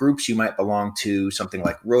be groups you might belong to, something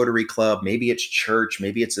like Rotary Club, maybe it's church,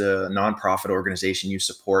 maybe it's a nonprofit organization you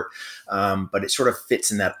support, but it sort of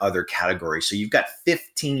fits in that other category. So you've got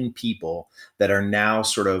 15 people that are now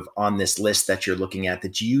sort of on this list that you're looking at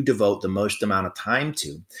that you devote the most amount of time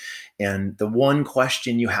to. And the one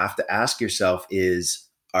question you have to ask yourself is,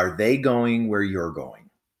 are they going where you're going?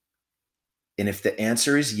 And if the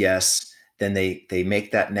answer is yes, then they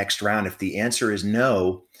make that next round. If the answer is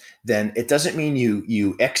no, then it doesn't mean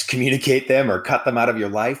you excommunicate them or cut them out of your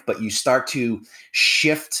life, but you start to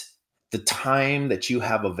shift the time that you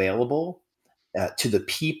have available to the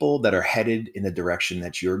people that are headed in the direction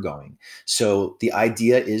that you're going. So the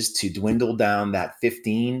idea is to dwindle down that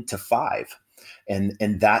 15 to 5.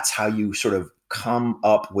 And that's how you sort of come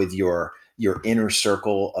up with your inner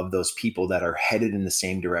circle of those people that are headed in the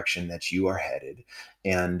same direction that you are headed.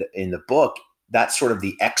 And in the book, that's sort of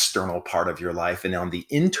the external part of your life. And on the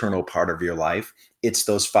internal part of your life, it's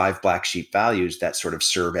those 5 black sheep values that sort of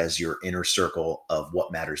serve as your inner circle of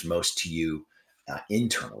what matters most to you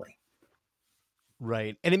internally.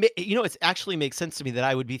 Right. And it actually makes sense to me that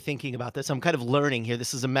I would be thinking about this. I'm kind of learning here.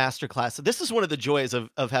 This is a masterclass. So this is one of the joys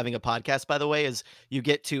of having a podcast, by the way, is you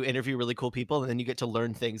get to interview really cool people and then you get to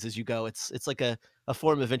learn things as you go. It's like a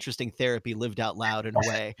form of interesting therapy lived out loud in a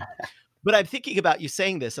way. But I'm thinking about you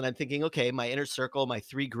saying this and I'm thinking, okay, my inner circle, my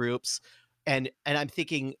 3 groups, and I'm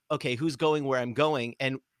thinking, okay, who's going where I'm going?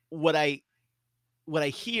 And what I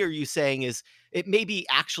hear you saying is it may be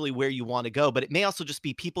actually where you want to go, but it may also just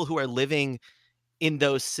be people who are living in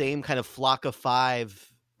those same kind of flock of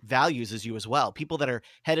 5 values as you as well. People that are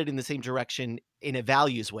headed in the same direction in a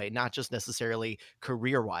values way, not just necessarily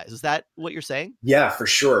career-wise. Is that what you're saying? Yeah, for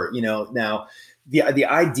sure. Now the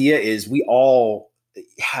idea is we all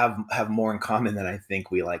have more in common than I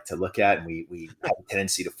think we like to look at. And we have a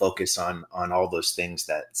tendency to focus on all those things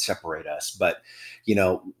that separate us. But,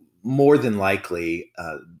 more than likely,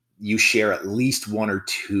 you share at least 1 or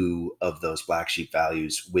 2 of those black sheep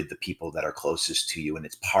values with the people that are closest to you. And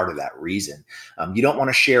it's part of that reason. You don't want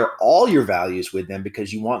to share all your values with them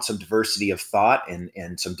because you want some diversity of thought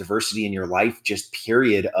and some diversity in your life, just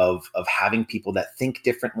period of having people that think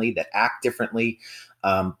differently, that act differently,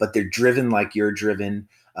 but they're driven like you're driven.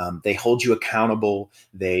 They hold you accountable.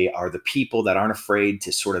 They are the people that aren't afraid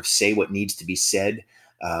to sort of say what needs to be said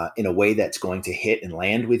in a way that's going to hit and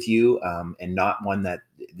land with you, and not one that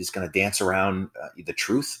is going to dance around the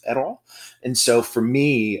truth at all. And so for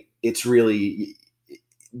me, it's really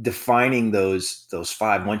defining those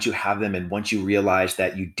five, once you have them, and once you realize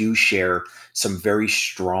that you do share some very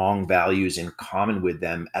strong values in common with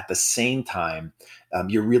them, at the same time,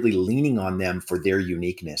 you're really leaning on them for their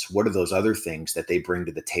uniqueness. What are those other things that they bring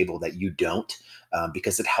to the table that you don't?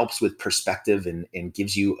 Because it helps with perspective and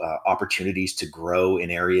gives you opportunities to grow in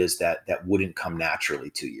areas that wouldn't come naturally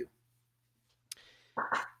to you.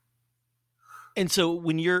 And so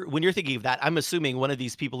when you're thinking of that, I'm assuming one of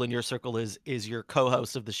these people in your circle is your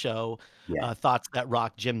co-host of the show, Yeah. Thoughts That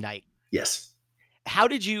Rock, Jim Knight. Yes. How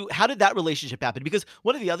did that relationship happen? Because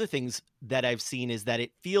one of the other things that I've seen is that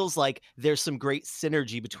it feels like there's some great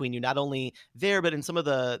synergy between you, not only there, but in some of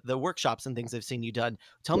the workshops and things I've seen you done.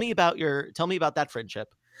 Tell me about that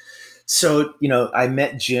friendship. So, I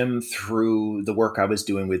met Jim through the work I was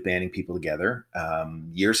doing with banding people together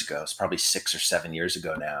years ago. It's probably 6 or 7 years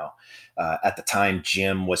ago now. At the time,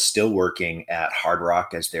 Jim was still working at Hard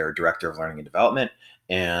Rock as their director of learning and development.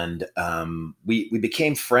 And we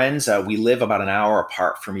became friends. We live about an hour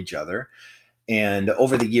apart from each other. And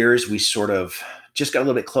over the years, we sort of just got a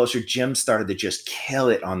little bit closer. Jim started to just kill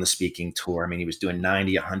it on the speaking tour. I mean, he was doing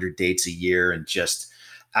 90, 100 dates a year and just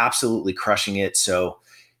absolutely crushing it. So,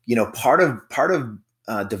 part of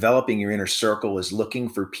developing your inner circle is looking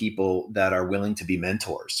for people that are willing to be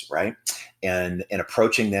mentors, right? And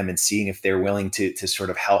approaching them and seeing if they're willing to sort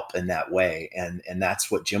of help in that way. And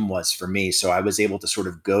that's what Jim was for me. So I was able to sort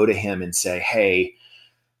of go to him and say, hey,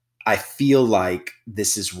 I feel like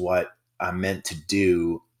this is what I'm meant to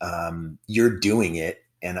do. You're doing it.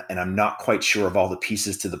 And I'm not quite sure of all the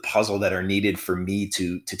pieces to the puzzle that are needed for me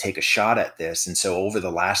to take a shot at this. And so over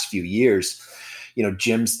the last few years,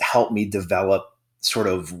 Jim's helped me develop sort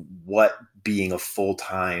of what being a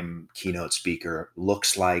full-time keynote speaker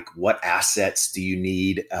looks like. What assets do you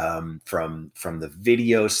need, from the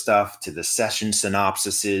video stuff to the session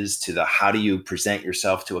synopsises to the how do you present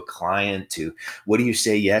yourself to a client to what do you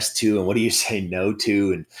say yes to and what do you say no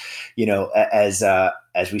to? And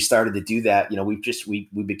as we started to do that,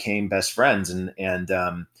 we became best friends, and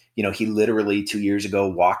he literally 2 years ago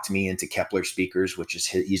walked me into Kepler Speakers, which is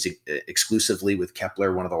he's exclusively with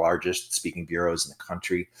Kepler, one of the largest speaking bureaus in the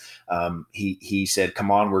country. He said,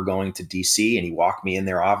 "Come on, we're going to DC," and he walked me in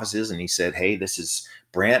their offices and he said, "Hey, this is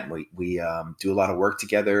Brant. We do a lot of work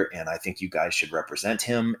together, and I think you guys should represent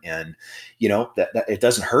him." And that it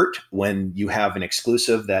doesn't hurt when you have an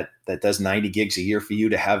exclusive that does 90 gigs a year for you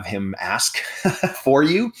to have him ask for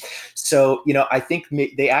you. So I think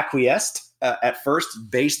they acquiesced. At first,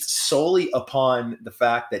 based solely upon the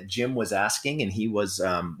fact that Jim was asking and he was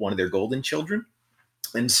one of their golden children.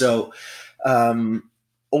 And so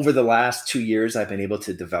over the last 2 years, I've been able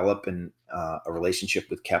to develop a relationship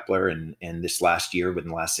with Kepler. And this last year, within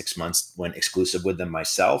the last 6 months, went exclusive with them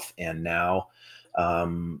myself. And now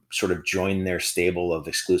sort of join their stable of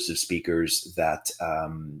exclusive speakers that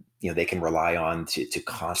they can rely on to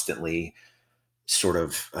constantly sort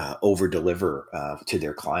of over deliver to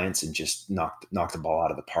their clients and just knock the ball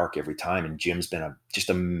out of the park every time. And Jim's been just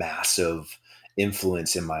a massive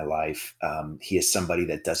influence in my life. He is somebody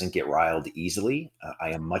that doesn't get riled easily. I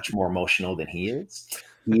am much more emotional than he is.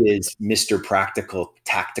 He is Mr. Practical,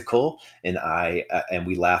 Tactical, and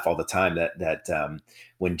we laugh all the time that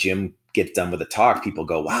when Jim gets done with a talk, people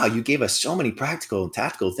go, "Wow, you gave us so many practical and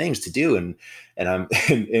tactical things to do." And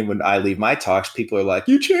when I leave my talks, people are like,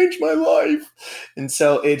 "You changed my life." And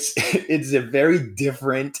so it's a very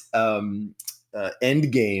different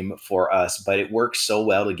end game for us, but it works so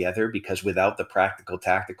well together because without the practical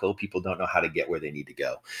tactical, people don't know how to get where they need to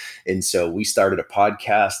go. And so we started a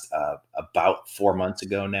podcast about 4 months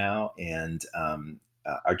ago now, and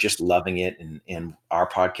are just loving it. And our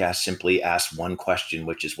podcast simply asks one question,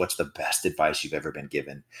 which is, what's the best advice you've ever been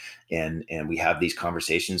given? And we have these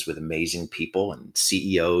conversations with amazing people and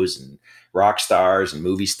CEOs and rock stars and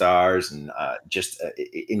movie stars and just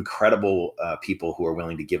incredible people who are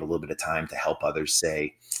willing to give a little bit of time to help others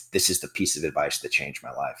say, this is the piece of advice that changed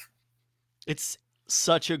my life. It's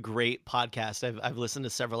such a great podcast. I've listened to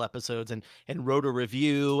several episodes and wrote a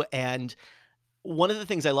review. And one of the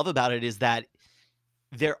things I love about it is that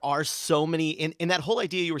there are so many in that whole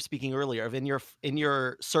idea you were speaking earlier of in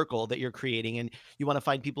your circle that you're creating, and you want to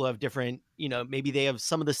find people who have different, maybe they have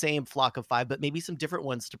some of the same flock of five, but maybe some different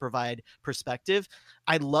ones to provide perspective.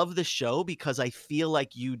 I love the show because I feel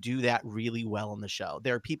like you do that really well on the show.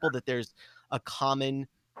 There are people that there's a common,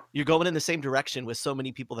 you're going in the same direction with so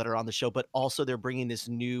many people that are on the show, but also they're bringing this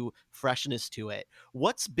new freshness to it.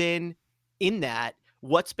 What's been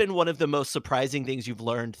one of the most surprising things you've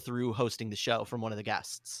learned through hosting the show from one of the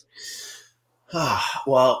guests?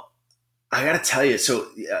 Well, I got to tell you, so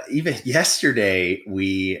even yesterday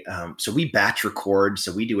we batch record.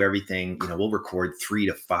 So we do everything, we'll record 3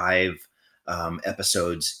 to 5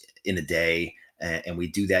 episodes in a day. And we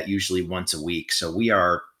do that usually once a week. So we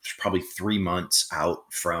are probably 3 months out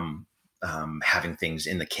from having things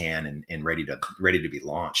in the can and ready to be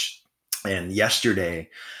launched. And yesterday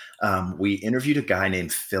we interviewed a guy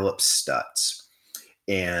named Philip Stutz.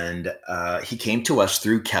 And he came to us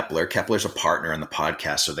through Kepler. Kepler's a partner on the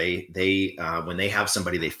podcast, so they when they have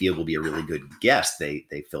somebody they feel will be a really good guest,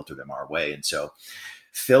 they filter them our way. And so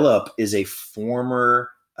Philip is a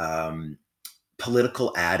former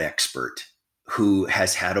political ad expert who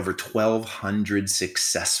has had over 1,200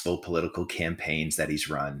 successful political campaigns that he's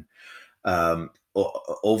run,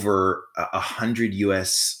 over 100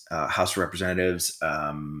 U.S. House of Representatives,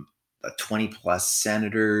 20 plus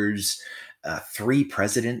senators. 3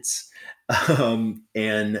 presidents.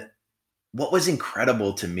 And what was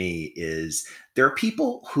incredible to me is there are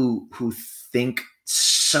people who think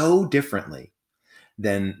so differently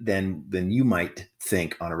than you might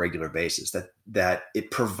think on a regular basis, that it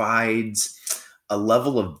provides a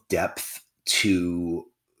level of depth to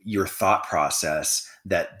your thought process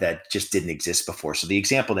that just didn't exist before. So the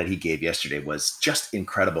example that he gave yesterday was just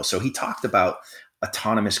incredible. So he talked about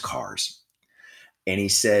autonomous cars. And he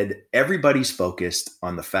said, everybody's focused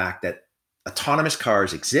on the fact that autonomous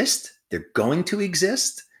cars exist. They're going to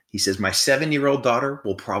exist. He says, my 7-year-old daughter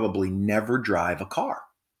will probably never drive a car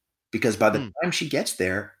because by the time she gets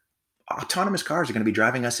there, autonomous cars are going to be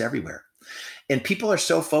driving us everywhere. And people are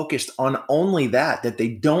so focused on only that they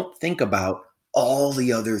don't think about all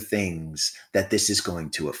the other things that this is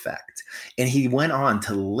going to affect. And he went on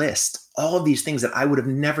to list all of these things that I would have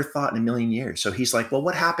never thought in a million years. So he's like, well,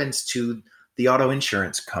 what happens to the auto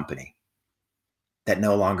insurance company that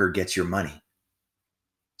no longer gets your money?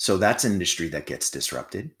 So that's an industry that gets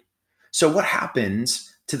disrupted. So what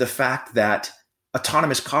happens to the fact that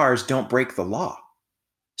autonomous cars don't break the law?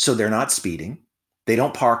 So they're not speeding. They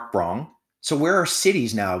don't park wrong. So where are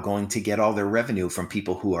cities now going to get all their revenue from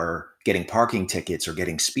people who are getting parking tickets or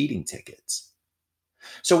getting speeding tickets?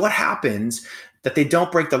 So what happens that they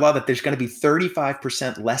don't break the law, that there's going to be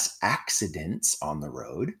 35% less accidents on the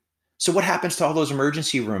road? So what happens to all those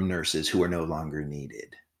emergency room nurses who are no longer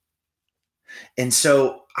needed? And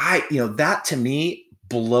so that to me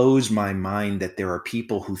blows my mind that there are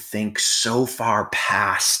people who think so far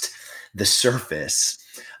past the surface,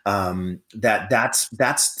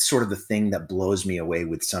 that's sort of the thing that blows me away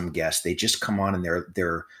with some guests. They just come on and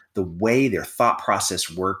they're the way their thought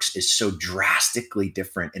process works is so drastically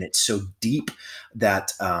different, and it's so deep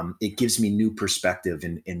that it gives me new perspective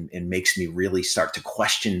and makes me really start to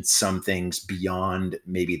question some things beyond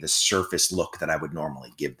maybe the surface look that I would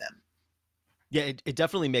normally give them. Yeah, it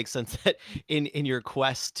definitely makes sense that in your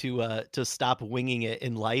quest to stop winging it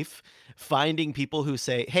in life, finding people who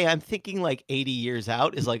say, "Hey, I'm thinking like 80 years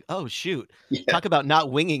out," is like, "Oh shoot, Yeah. Talk about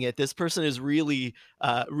not winging it. This person is really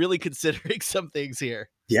considering some things here."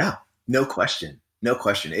 Yeah, no question. No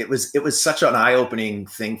question. It was such an eye-opening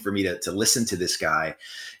thing for me to listen to this guy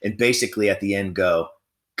and basically at the end go,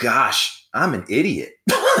 gosh, I'm an idiot.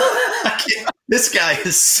 This guy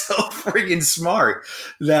is so freaking smart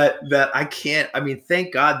that I can't. I mean,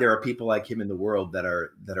 thank God there are people like him in the world that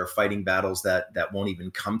are fighting battles that won't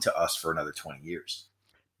even come to us for another 20 years.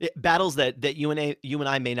 Battles that you and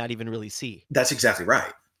I may not even really see. That's exactly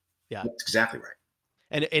right. Yeah, that's exactly right.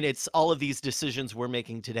 And it's all of these decisions we're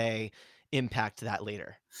making today impact that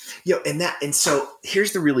later. And so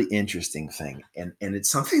here's the really interesting thing, and it's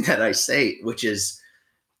something that I say, which is,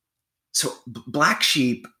 so black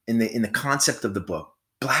sheep in the concept of the book,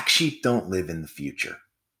 black sheep don't live in the future.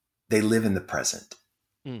 They live in the present.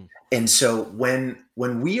 And so when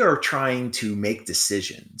we are trying to make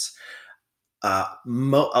decisions,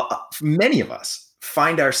 many of us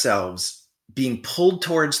find ourselves being pulled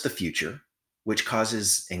towards the future, which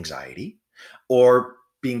causes anxiety, or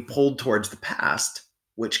being pulled towards the past,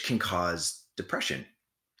 which can cause depression.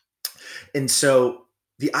 And so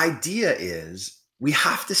the idea is we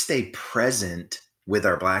have to stay present with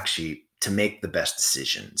our black sheep to make the best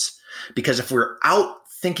decisions. Because if we're out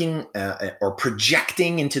thinking or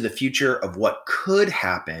projecting into the future of what could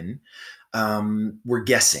happen, we're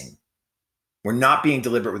guessing. We're not being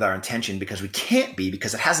deliberate with our intention because we can't be,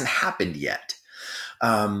 because it hasn't happened yet.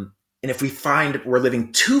 And if we find we're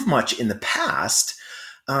living too much in the past,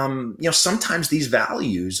 sometimes these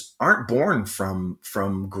values aren't born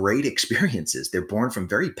from great experiences. They're born from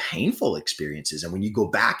very painful experiences. And when you go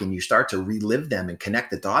back and you start to relive them and connect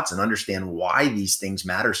the dots and understand why these things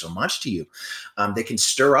matter so much to you, they can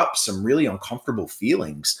stir up some really uncomfortable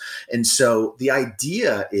feelings. And so the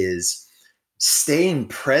idea is staying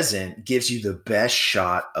present gives you the best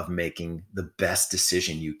shot of making the best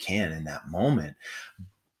decision you can in that moment.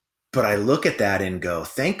 But I look at that and go,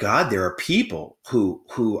 thank God there are people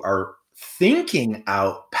who are thinking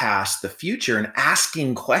out past the future and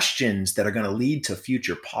asking questions that are going to lead to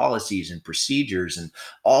future policies and procedures and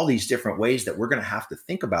all these different ways that we're going to have to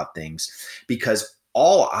think about things, because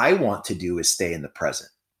all I want to do is stay in the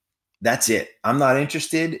present. That's it. I'm not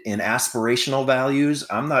interested in aspirational values.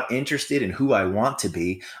 I'm not interested in who I want to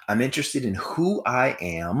be. I'm interested in who I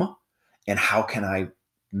am and how can I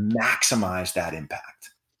maximize that impact.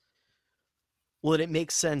 Well, and it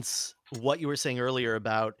makes sense what you were saying earlier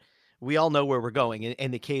about we all know where we're going.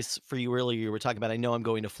 And the case for you earlier, you were talking about, I know I'm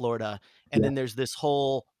going to Florida. And Yeah. then there's this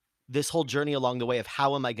whole journey along the way of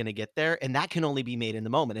how am I going to get there? And that can only be made in the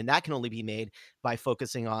moment. And that can only be made by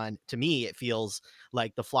focusing on, to me, it feels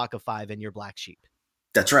like the flock of five and your black sheep.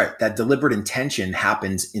 That's right. That deliberate intention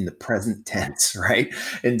happens in the present tense, right?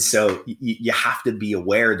 And so you have to be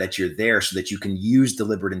aware that you're there so that you can use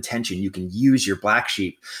deliberate intention. You can use your black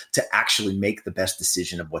sheep to actually make the best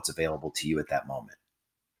decision of what's available to you at that moment.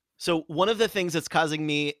 So one of the things that's causing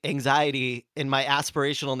me anxiety in my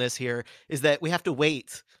aspirationalness here is that we have to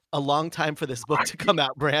wait a long time for this book to come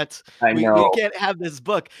out, Brant. I We know. can't have this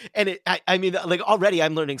book. And I mean, like already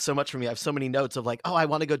I'm learning so much from you. I have so many notes of like, oh, I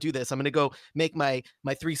want to go do this. I'm going to go make my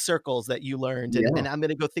 3 circles that you learned. And I'm going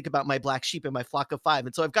to go think about my black sheep and my flock of 5.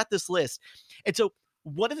 And so I've got this list. And so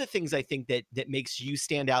one of the things I think that makes you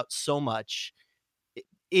stand out so much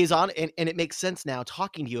is and it makes sense now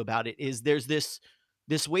talking to you about it, is there's this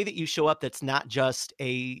way that you show up that's not just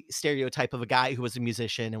a stereotype of a guy who was a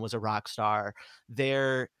musician and was a rock star.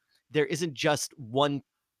 There isn't just one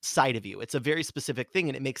side of you. It's a very specific thing,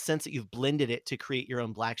 and it makes sense that you've blended it to create your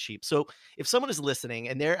own black sheep. So if someone is listening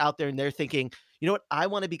and they're out there and they're thinking, you know what, I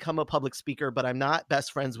want to become a public speaker, but I'm not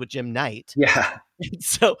best friends with Jim Knight. Yeah.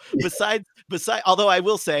 So besides, although I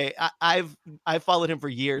will say I've followed him for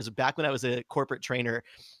years. Back when I was a corporate trainer,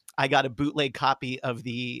 I got a bootleg copy of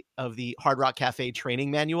the Hard Rock Cafe training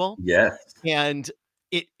manual. Yes. And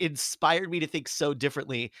it inspired me to think so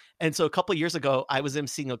differently. And so a couple of years ago, I was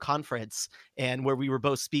emceeing a conference and where we were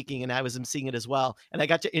both speaking and I was emceeing it as well. And I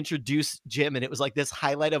got to introduce Jim, and it was like this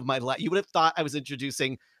highlight of my life. You would have thought I was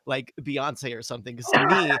introducing like Beyonce or something, because to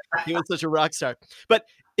me, he was such a rock star. But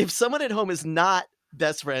if someone at home is not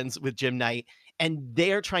best friends with Jim Knight and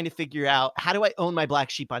they're trying to figure out, how do I own my black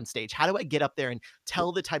sheep on stage? How do I get up there and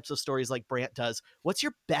tell the types of stories like Brant does? What's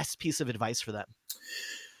your best piece of advice for them?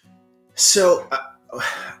 So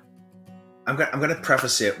I'm going to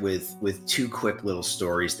preface it with 2 quick little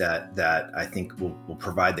stories that I think will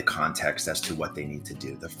provide the context as to what they need to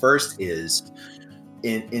do. The first is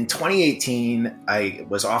in 2018, I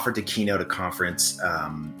was offered to keynote a conference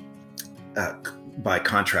by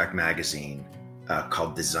Contract Magazine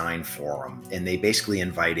called Design Forum. And they basically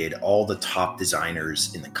invited all the top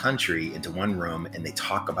designers in the country into one room, and they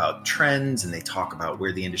talk about trends and they talk about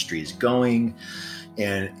where the industry is going.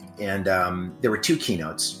 And there were 2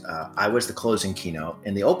 keynotes. I was the closing keynote,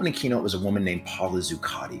 and the opening keynote was a woman named Paula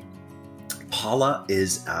Zuccotti. Paula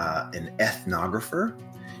is an ethnographer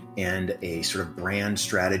and a sort of brand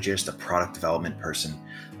strategist, a product development person,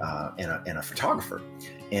 and a photographer.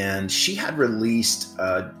 And she had released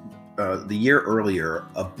the year earlier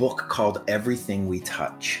a book called Everything We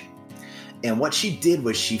Touch. And what she did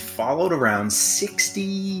was she followed around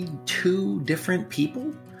 62 different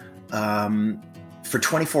people for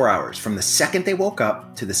 24 hours, from the second they woke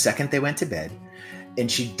up to the second they went to bed. And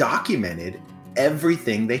she documented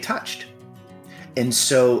everything they touched. And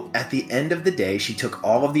so at the end of the day, she took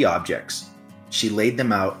all of the objects, she laid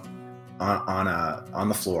them out on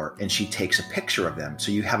the floor, and she takes a picture of them.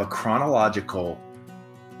 So you have a chronological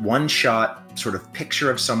one-shot sort of picture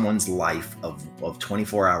of someone's life of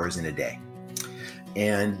 24 hours in a day.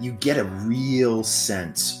 And you get a real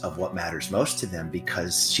sense of what matters most to them,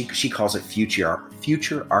 because she calls it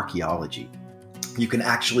future archaeology. You can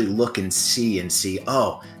actually look and see,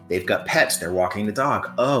 oh, they've got pets, they're walking the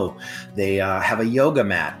dog. Oh, they have a yoga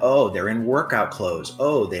mat. Oh, they're in workout clothes.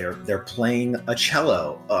 Oh, they're playing a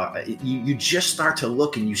cello. You just start to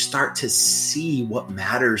look and you start to see what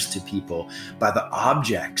matters to people by the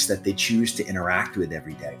objects that they choose to interact with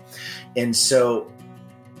every day. And so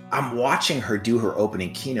I'm watching her do her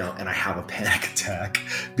opening keynote, and I have a panic attack,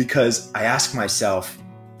 because I ask myself,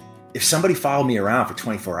 if somebody followed me around for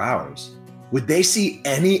 24 hours, would they see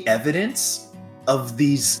any evidence of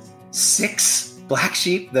these 6 black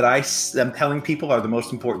sheep that I am telling people are the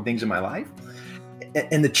most important things in my life?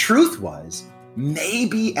 And the truth was,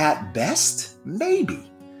 maybe at best,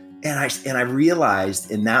 maybe. And I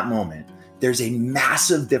realized in that moment there's a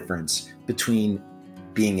massive difference between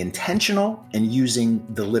being intentional and using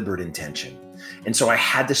deliberate intention. And so I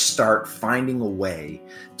had to start finding a way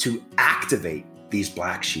to activate these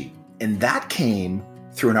black sheep. And that came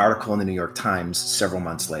through an article in the New York Times several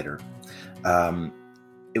months later.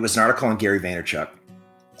 It was an article on Gary Vaynerchuk.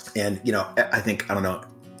 And, I don't know,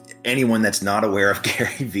 anyone that's not aware of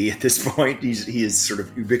Gary V at this point, he is sort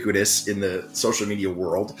of ubiquitous in the social media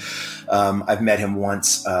world. I've met him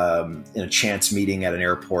once in a chance meeting at an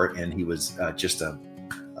airport, and he was just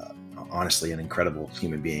honestly an incredible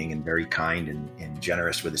human being, and very kind and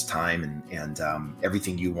generous with his time and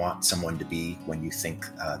everything you want someone to be when you think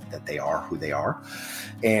that they are who they are.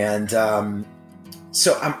 And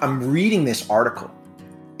so I'm reading this article,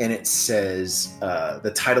 and it says,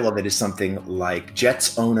 the title of it is something like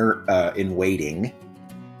Jets owner in waiting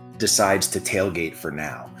decides to tailgate for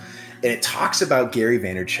now. And it talks about Gary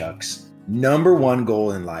Vaynerchuk's number one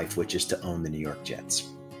goal in life, which is to own the New York Jets.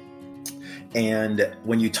 And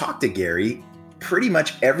when you talk to Gary, pretty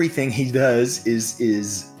much everything he does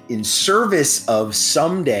is in service of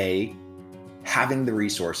someday having the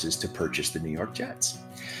resources to purchase the New York Jets.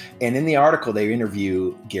 And in the article, they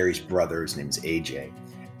interview Gary's brother. His name is AJ.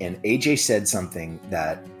 And AJ said something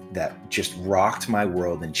that just rocked my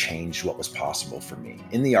world and changed what was possible for me.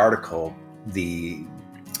 In the article, the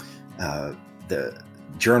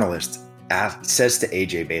journalist says to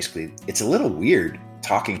AJ, basically, it's a little weird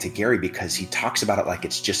talking to Gary because he talks about it like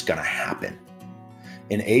it's just going to happen.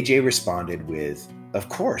 And AJ responded with, of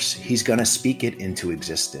course, he's going to speak it into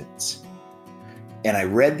existence. And I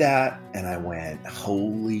read that and I went,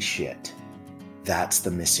 holy shit, that's the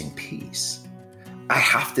missing piece. I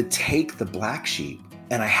have to take the black sheep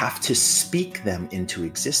and I have to speak them into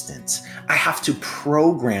existence. I have to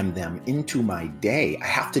program them into my day. I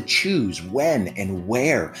have to choose when and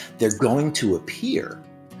where they're going to appear.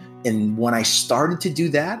 And when I started to do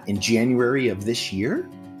that in January of this year,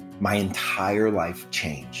 my entire life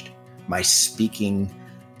changed. My speaking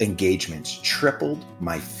engagements tripled,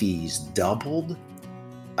 my fees doubled.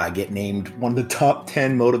 I get named one of the top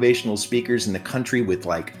 10 motivational speakers in the country with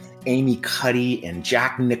like Amy Cuddy and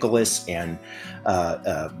Jack Nicklaus and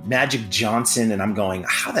Magic Johnson. And I'm going,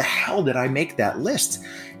 how the hell did I make that list?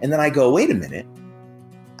 And then I go, wait a minute.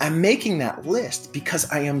 I'm making that list because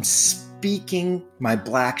I am speaking my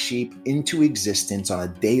black sheep into existence on a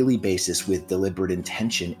daily basis with deliberate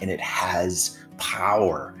intention, and it has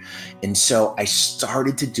power. And so I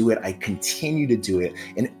started to do it. I continue to do it.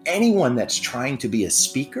 And anyone that's trying to be a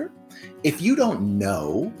speaker, if you don't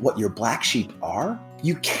know what your black sheep are,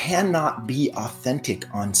 you cannot be authentic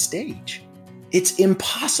on stage. It's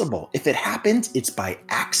impossible. If it happens, it's by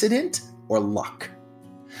accident or luck.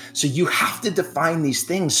 So you have to define these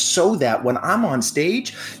things so that when I'm on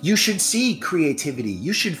stage, you should see creativity.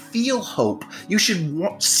 You should feel hope. You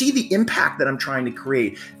should see the impact that I'm trying to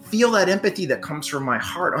create. Feel that empathy that comes from my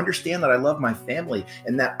heart. Understand that I love my family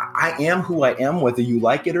and that I am who I am, whether you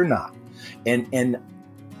like it or not. And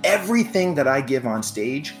everything that I give on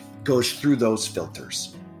stage goes through those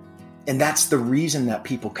filters. And that's the reason that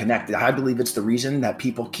people connect. I believe it's the reason that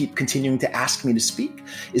people keep continuing to ask me to speak,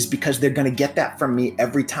 is because they're going to get that from me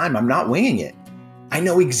every time. I'm not winging it. I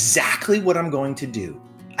know exactly what I'm going to do.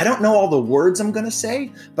 I don't know all the words I'm going to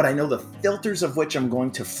say, but I know the filters of which I'm going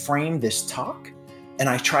to frame this talk. And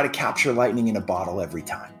I try to capture lightning in a bottle every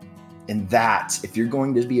time. And that's, if you're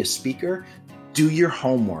going to be a speaker, do your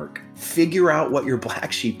homework, figure out what your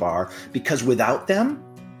black sheep are, because without them,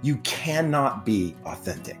 you cannot be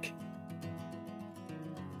authentic.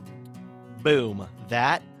 Boom.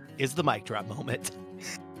 That is the mic drop moment.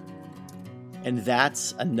 And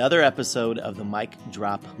that's another episode of the mic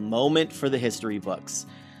drop moment for the history books.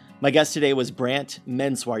 My guest today was Brant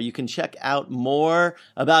Menswar. You can check out more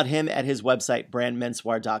about him at his website,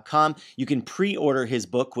 brantmenswar.com. You can pre-order his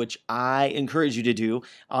book, which I encourage you to do,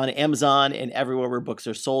 on Amazon and everywhere where books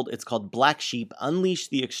are sold. It's called Black Sheep: Unleash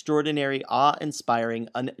the Extraordinary, Awe-Inspiring,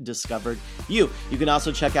 Undiscovered You. You can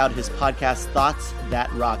also check out his podcast, Thoughts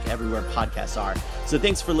That Rock, everywhere podcasts are. So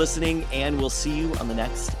thanks for listening, and we'll see you on the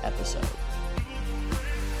next episode.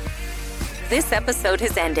 This episode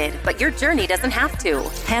has ended, but your journey doesn't have to.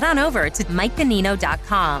 Head on over to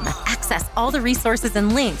MikeGanino.com. Access all the resources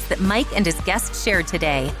and links that Mike and his guests shared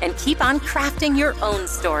today, and keep on crafting your own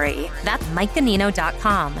story. That's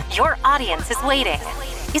MikeGanino.com. Your audience is waiting.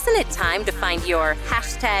 Isn't it time to find your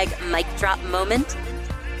hashtag mic drop moment?